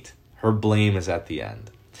I ate. Her blame is at the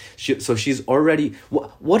end. So she's already...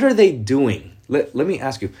 What are they doing? Let me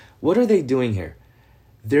ask you. What are they doing here?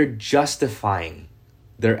 They're justifying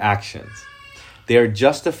their actions. They are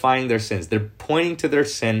justifying their sins. They're pointing to their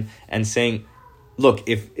sin and saying, look,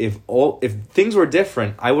 if things were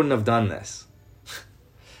different, I wouldn't have done this.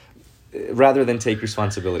 Rather than take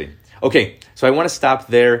responsibility. Okay, so I want to stop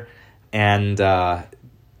there, and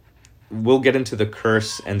we'll get into the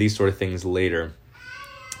curse and these sort of things later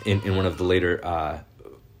in one of the later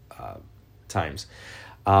times.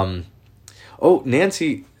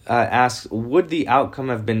 Nancy asks, would the outcome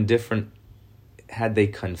have been different had they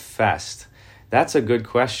confessed? That's a good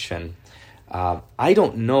question. I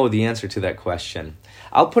don't know the answer to that question.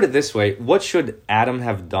 I'll put it this way. What should Adam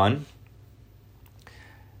have done?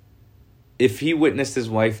 if he witnessed his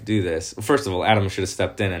wife do this, first of all, Adam should have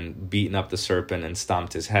stepped in and beaten up the serpent and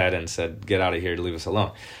stomped his head and said, "Get out of here, leave us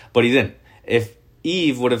alone." But he didn't. If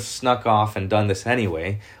Eve would have snuck off and done this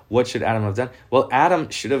anyway, what should Adam have done? Well, Adam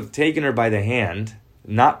should have taken her by the hand,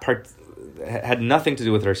 had nothing to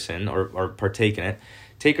do with her sin or partake in it.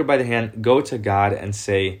 Take her by the hand, go to God and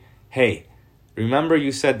say, "Hey, remember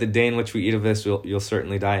you said the day in which we eat of this, you'll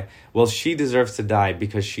certainly die. Well, she deserves to die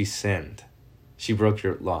because she sinned. She broke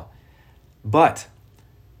your law. But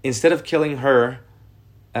instead of killing her,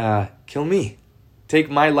 kill me. Take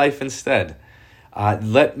my life instead.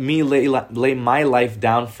 Let me lay my life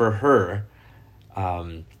down for her,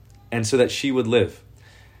 and so that she would live."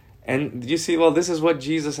 And you see, well, this is what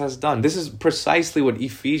Jesus has done. This is precisely what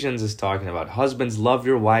Ephesians is talking about. Husbands, love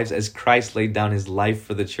your wives as Christ laid down his life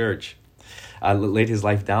for the church, laid his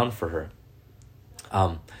life down for her.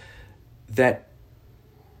 That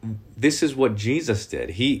this is what Jesus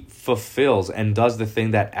did. He fulfills and does the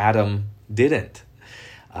thing that Adam didn't.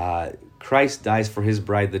 Christ dies for his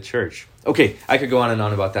bride, the church. Okay, I could go on and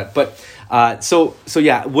on about that. But so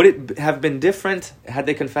yeah, would it have been different had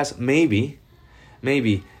they confessed? Maybe.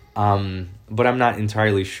 But I'm not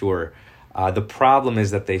entirely sure. The problem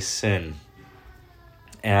is that they sin.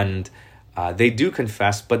 And they do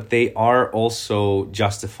confess, but they are also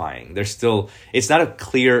justifying. They're still, it's not a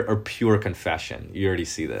clear or pure confession. You already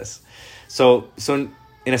see this. So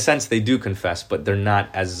in a sense, they do confess, but they're not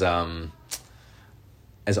as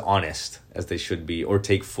honest as they should be or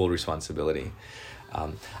take full responsibility.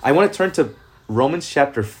 I want to turn to Romans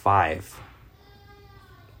chapter 5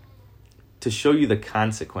 to show you the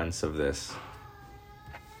consequence of this.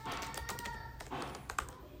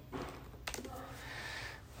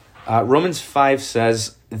 Romans 5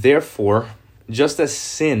 says, "Therefore, just as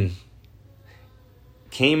sin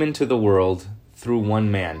came into the world through one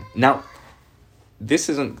man." Now, this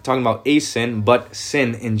isn't talking about a sin, but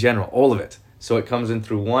sin in general, all of it. So it comes in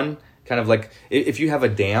through one, kind of like if you have a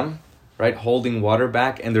dam, right, holding water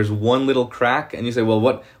back, and there's one little crack, and you say,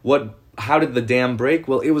 well, how did the dam break?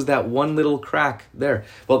 Well, it was that one little crack there.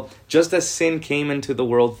 Well, just as sin came into the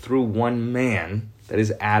world through one man, that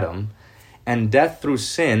is Adam, and death through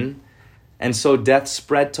sin, and so death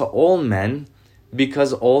spread to all men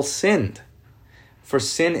because all sinned. For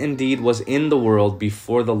sin indeed was in the world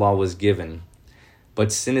before the law was given,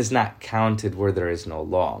 but sin is not counted where there is no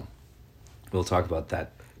law. We'll talk about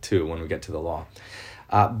that too when we get to the law.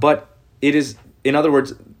 But it is, in other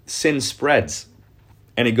words, sin spreads,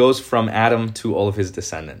 and it goes from Adam to all of his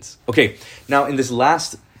descendants. Okay, now in this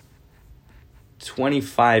last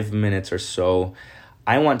 25 minutes or so,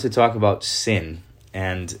 I want to talk about sin,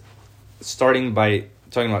 and starting by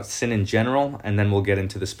talking about sin in general, and then we'll get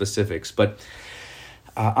into the specifics. But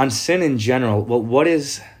on sin in general, well, what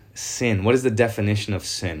is sin? What is the definition of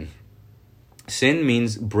sin? Sin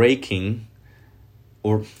means breaking,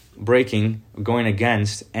 going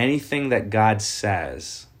against anything that God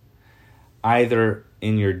says, either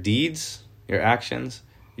in your deeds, your actions,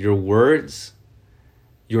 your words,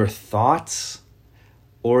 your thoughts,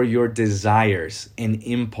 or your desires and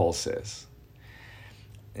impulses.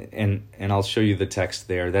 And I'll show you the text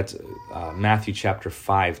there. That's Matthew chapter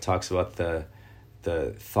 5 talks about the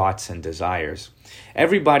thoughts and desires.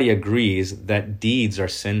 Everybody agrees that deeds are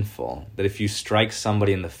sinful, that if you strike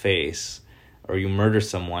somebody in the face or you murder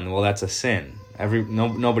someone, well, that's a sin.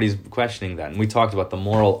 Nobody's questioning that. And we talked about the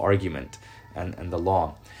moral argument and the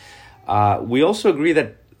law. We also agree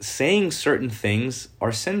that saying certain things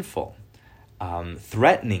are sinful.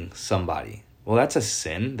 Threatening somebody, well, that's a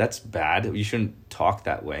sin. That's bad. You shouldn't talk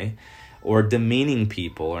that way. Or demeaning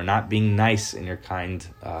people, or not being nice in your kind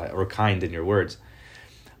in your words.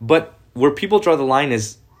 But where people draw the line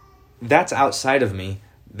is, that's outside of me.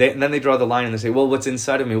 Then they draw the line and they say, well, what's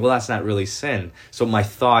inside of me? Well, that's not really sin. So my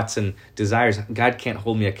thoughts and desires, God can't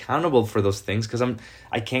hold me accountable for those things because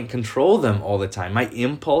I can't control them all the time. My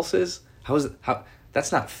impulses,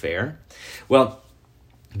 that's not fair. Well,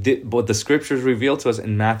 what the scriptures reveal to us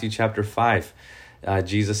in Matthew chapter 5,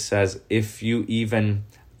 Jesus says, if you even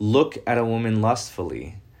look at a woman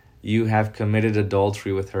lustfully, you have committed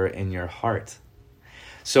adultery with her in your heart.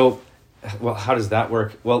 So, well, how does that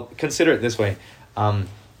work? Well, consider it this way.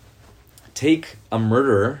 Take a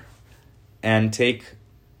murderer and take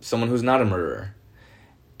someone who's not a murderer.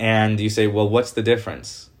 And you say, well, what's the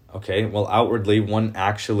difference? Okay, well, outwardly, one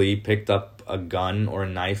actually picked up a gun or a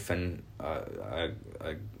knife and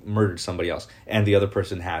murdered somebody else, and the other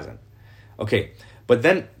person hasn't. Okay, but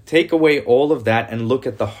then take away all of that and look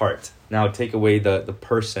at the heart. Now take away the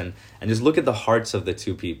person and just look at the hearts of the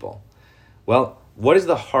two people. Well, what does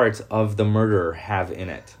the heart of the murderer have in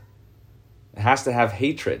it? It has to have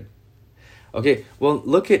hatred. Okay, well,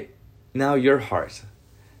 look at now your heart.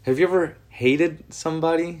 Have you ever hated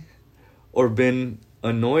somebody or been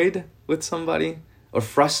annoyed with somebody or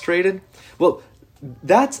frustrated? Well,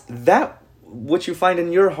 that what you find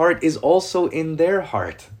in your heart is also in their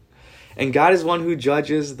heart. And God is one who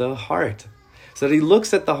judges the heart. So that he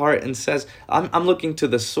looks at the heart and says, I'm looking to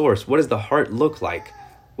the source. What does the heart look like?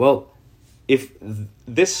 Well, if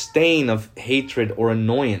this stain of hatred or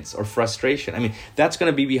annoyance or frustration, I mean, that's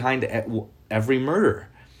going to be behind every murder.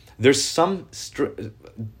 There's something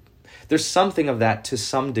of that to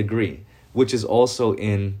some degree, which is also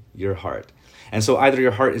in your heart. And so either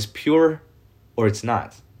your heart is pure or it's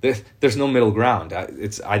not. There's no middle ground.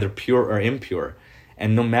 It's either pure or impure.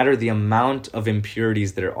 And no matter the amount of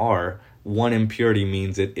impurities there are, one impurity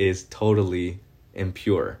means it is totally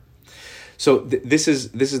impure. So this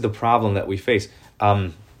is the problem that we face.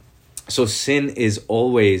 So sin is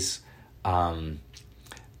always,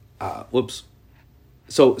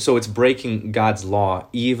 So it's breaking God's law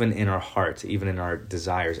even in our heart, even in our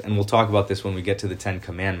desires. And we'll talk about this when we get to the 10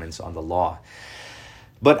 Commandments on the law.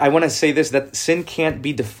 But I want to say this, that sin can't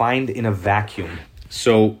be defined in a vacuum.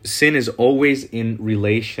 So sin is always in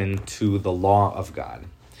relation to the law of God.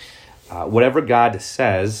 Whatever God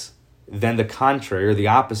says, then the contrary or the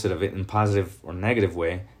opposite of it in positive or negative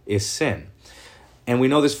way is sin. And we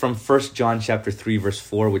know this from 1 John chapter 3, verse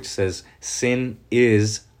 4, which says, sin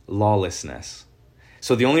is lawlessness.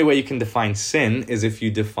 So the only way you can define sin is if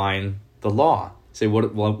you define the law. Say,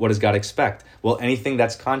 what does God expect? Well, anything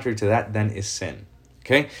that's contrary to that then is sin.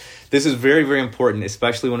 Okay? This is very, very important,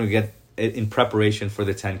 especially when we get in preparation for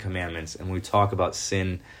the 10 Commandments and we talk about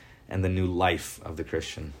sin and the new life of the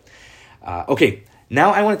Christian. Okay,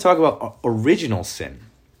 now I want to talk about original sin.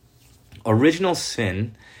 Original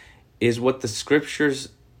sin is what the scriptures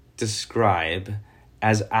describe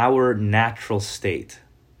as our natural state.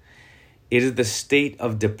 It is the state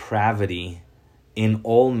of depravity in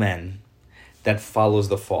all men that follows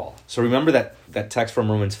the fall. So remember that text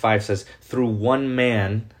from Romans 5 says, through one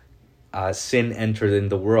man sin entered in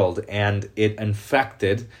the world and it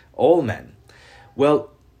infected all men.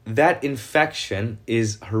 Well, that infection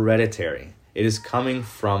is hereditary. It is coming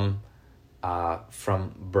from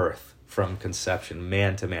birth, from conception,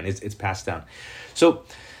 man to man. It's passed down. So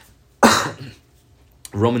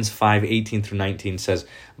Romans 5:18 through 19 says,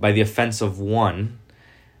 by the offense of one,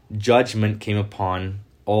 judgment came upon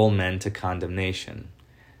all men to condemnation.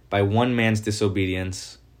 By one man's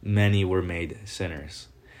disobedience, many were made sinners.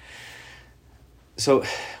 So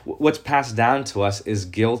what's passed down to us is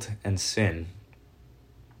guilt and sin.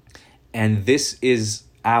 And this is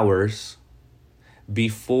ours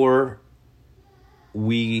before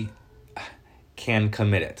we can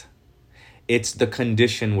commit it. It's the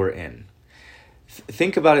condition we're in.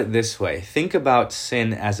 Think about it this way. Think about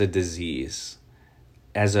sin as a disease,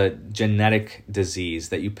 as a genetic disease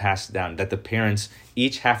that you pass down, that the parents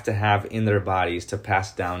each have to have in their bodies to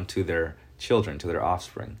pass down to their children, to their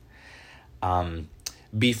offspring.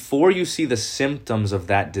 Before you see the symptoms of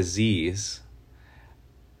that disease,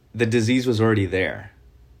 the disease was already there,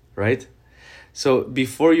 right? So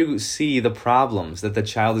before you see the problems that the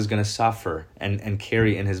child is going to suffer and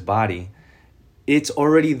carry in his body, it's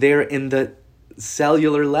already there in the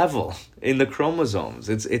cellular level, in the chromosomes.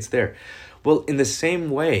 It's there. Well, in the same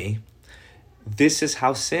way, this is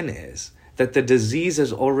how sin is, that the disease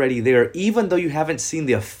is already there. Even though you haven't seen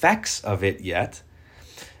the effects of it yet,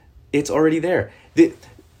 it's already there. The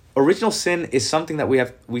original sin is something that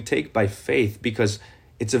we take by faith because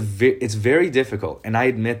it's very difficult. And I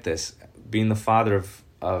admit this, being the father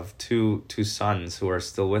of two sons who are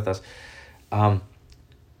still with us.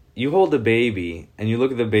 You hold a baby and you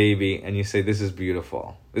look at the baby and you say, this is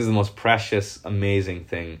beautiful. This is the most precious, amazing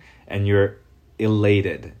thing. And you're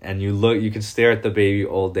elated and you can stare at the baby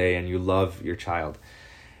all day and you love your child.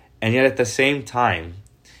 And yet at the same time,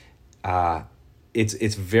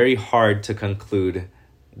 it's very hard to conclude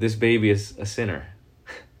this baby is a sinner.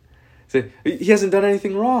 So he hasn't done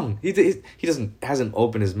anything wrong. He hasn't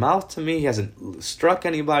opened his mouth to me. He hasn't struck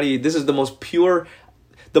anybody. This is the most pure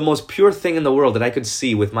thing in the world that I could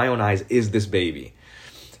see with my own eyes is this baby.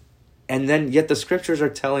 And then yet the scriptures are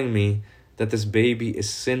telling me that this baby is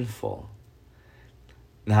sinful.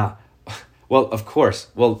 Now, well, of course.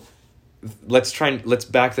 Well, let's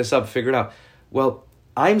back this up, figure it out. Well,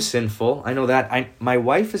 I'm sinful. I know that. My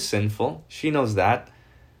wife is sinful. She knows that.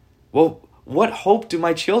 Well, what hope do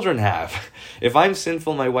my children have? If I'm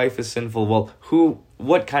sinful, my wife is sinful. Well,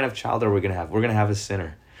 what kind of child are we going to have? We're going to have a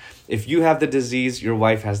sinner. If you have the disease, your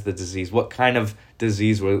wife has the disease. What kind of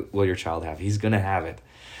disease will your child have? He's going to have it.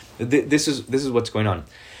 This is what's going on.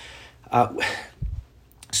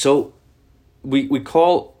 So we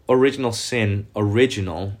call original sin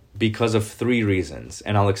original because of three reasons,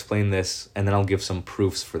 and I'll explain this, and then I'll give some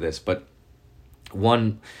proofs for this. But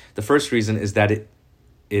the first reason is that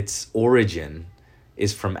its origin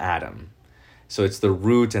is from Adam. So it's the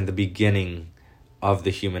root and the beginning of the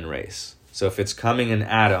human race. So if it's coming in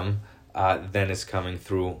Adam, then it's coming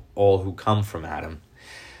through all who come from Adam.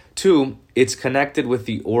 2, it's connected with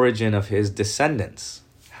the origin of his descendants,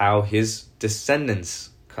 how his descendants,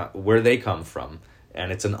 where they come from.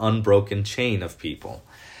 And it's an unbroken chain of people,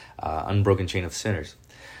 unbroken chain of sinners.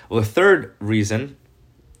 Well, the third reason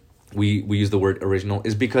we use the word original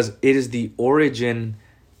is because it is the origin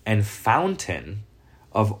and fountain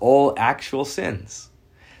of all actual sins.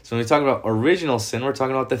 So when we talk about original sin, we're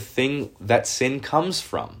talking about the thing that sin comes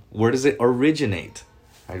from. Where does it originate?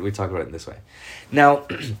 Right? We talk about it in this way. Now,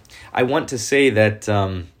 I want to say that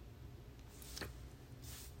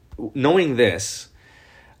knowing this,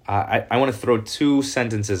 I want to throw 2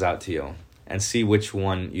 sentences out to you and see which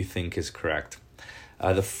one you think is correct.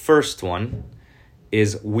 The first one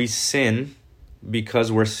is, we sin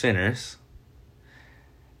because we're sinners.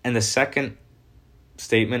 And the second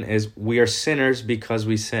statement is, we are sinners because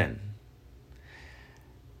we sin.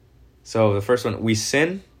 So the first one, we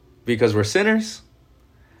sin because we're sinners,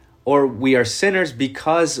 or we are sinners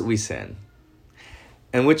because we sin.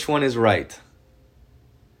 And which one is right?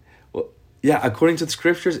 Well, yeah, according to the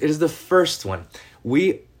scriptures, it is the first one.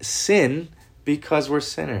 We sin because we're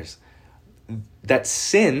sinners. That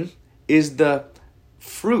sin is the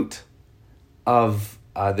fruit of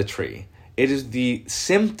the tree. It is the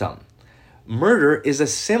symptom. Murder is a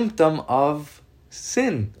symptom of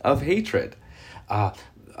sin, of hatred.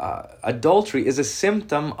 Adultery is a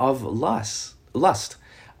symptom of lust.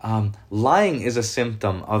 Lying is a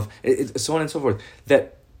symptom of so on and so forth.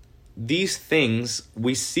 That these things,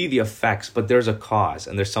 we see the effects, but there's a cause,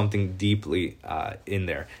 and there's something deeply in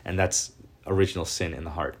there, and that's original sin in the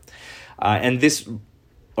heart. And this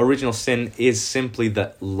original sin is simply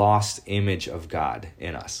the lost image of God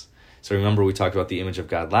in us. So remember, we talked about the image of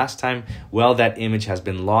God last time. Well, that image has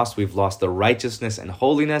been lost. We've lost the righteousness and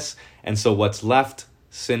holiness. And so what's left?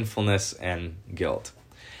 Sinfulness and guilt.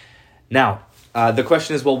 Now, the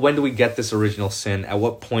question is, well, when do we get this original sin? At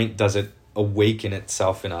what point does it awaken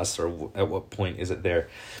itself in us, or at what point is it there?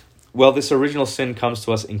 Well, this original sin comes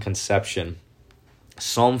to us in conception.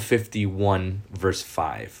 Psalm 51, verse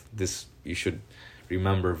 5. This you should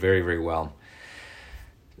remember very, very well.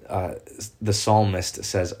 The psalmist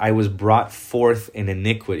says, I was brought forth in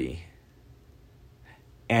iniquity,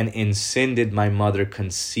 and in sin did my mother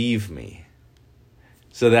conceive me.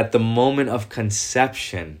 So that the moment of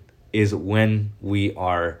conception is when we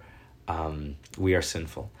are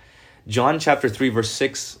sinful. John chapter 3, verse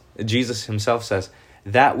 6, Jesus himself says,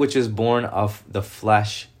 that which is born of the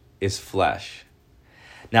flesh is flesh.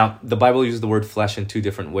 Now, the Bible uses the word flesh in 2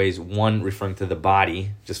 different ways. One referring to the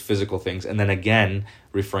body, just physical things, and then again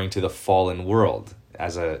referring to the fallen world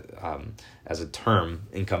as a term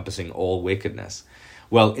encompassing all wickedness.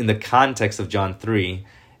 Well, in the context of John 3,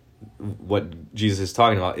 what Jesus is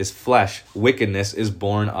talking about is flesh. Wickedness is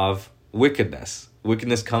born of wickedness.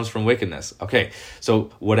 Wickedness comes from wickedness. Okay,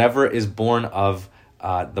 so whatever is born of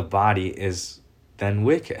the body is then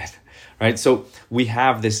wicked, right? So we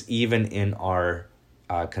have this even in our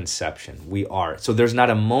conception. We are. So there's not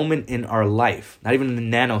a moment in our life, not even a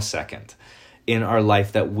nanosecond in our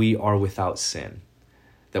life, that we are without sin,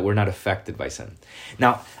 that we're not affected by sin.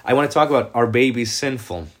 Now, I want to talk about, are babies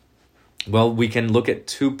sinful? Well, we can look at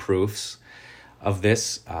 2 proofs of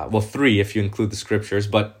this. 3 if you include the scriptures,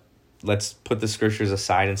 but let's put the scriptures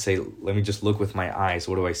aside and say, let me just look with my eyes.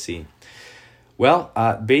 What do I see? Well,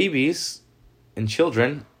 babies and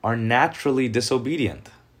children are naturally disobedient.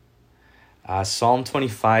 Psalm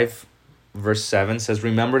 25, verse 7 says,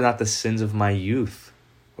 remember not the sins of my youth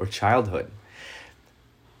or childhood.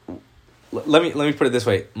 Let me put it this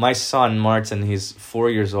way. My son, Martin, he's 4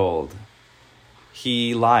 years old.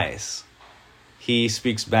 He lies. He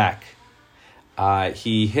speaks back.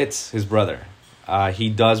 He hits his brother. He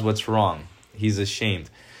does what's wrong. He's ashamed.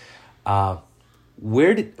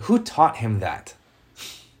 Who taught him that?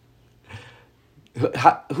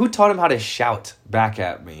 Who taught him how to shout back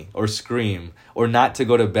at me or scream or not to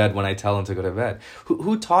go to bed when I tell him to go to bed?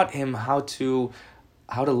 Who taught him how to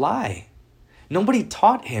lie? Nobody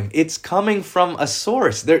taught him. It's coming from a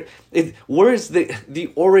source. Where is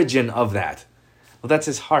the origin of that? Well, that's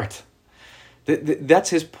his heart.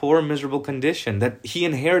 That's his poor, miserable condition that he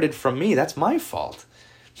inherited from me. That's my fault.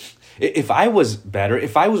 If I was better,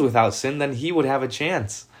 if I was without sin, then he would have a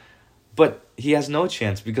chance. But he has no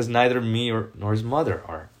chance because neither me nor his mother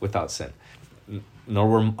are without sin. nor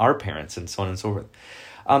were our parents, and so on and so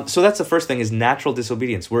forth. So that's the first thing, is natural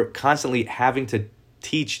disobedience. We're constantly having to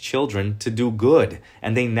teach children to do good,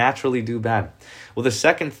 and they naturally do bad. Well, the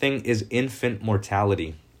second thing is infant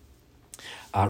mortality.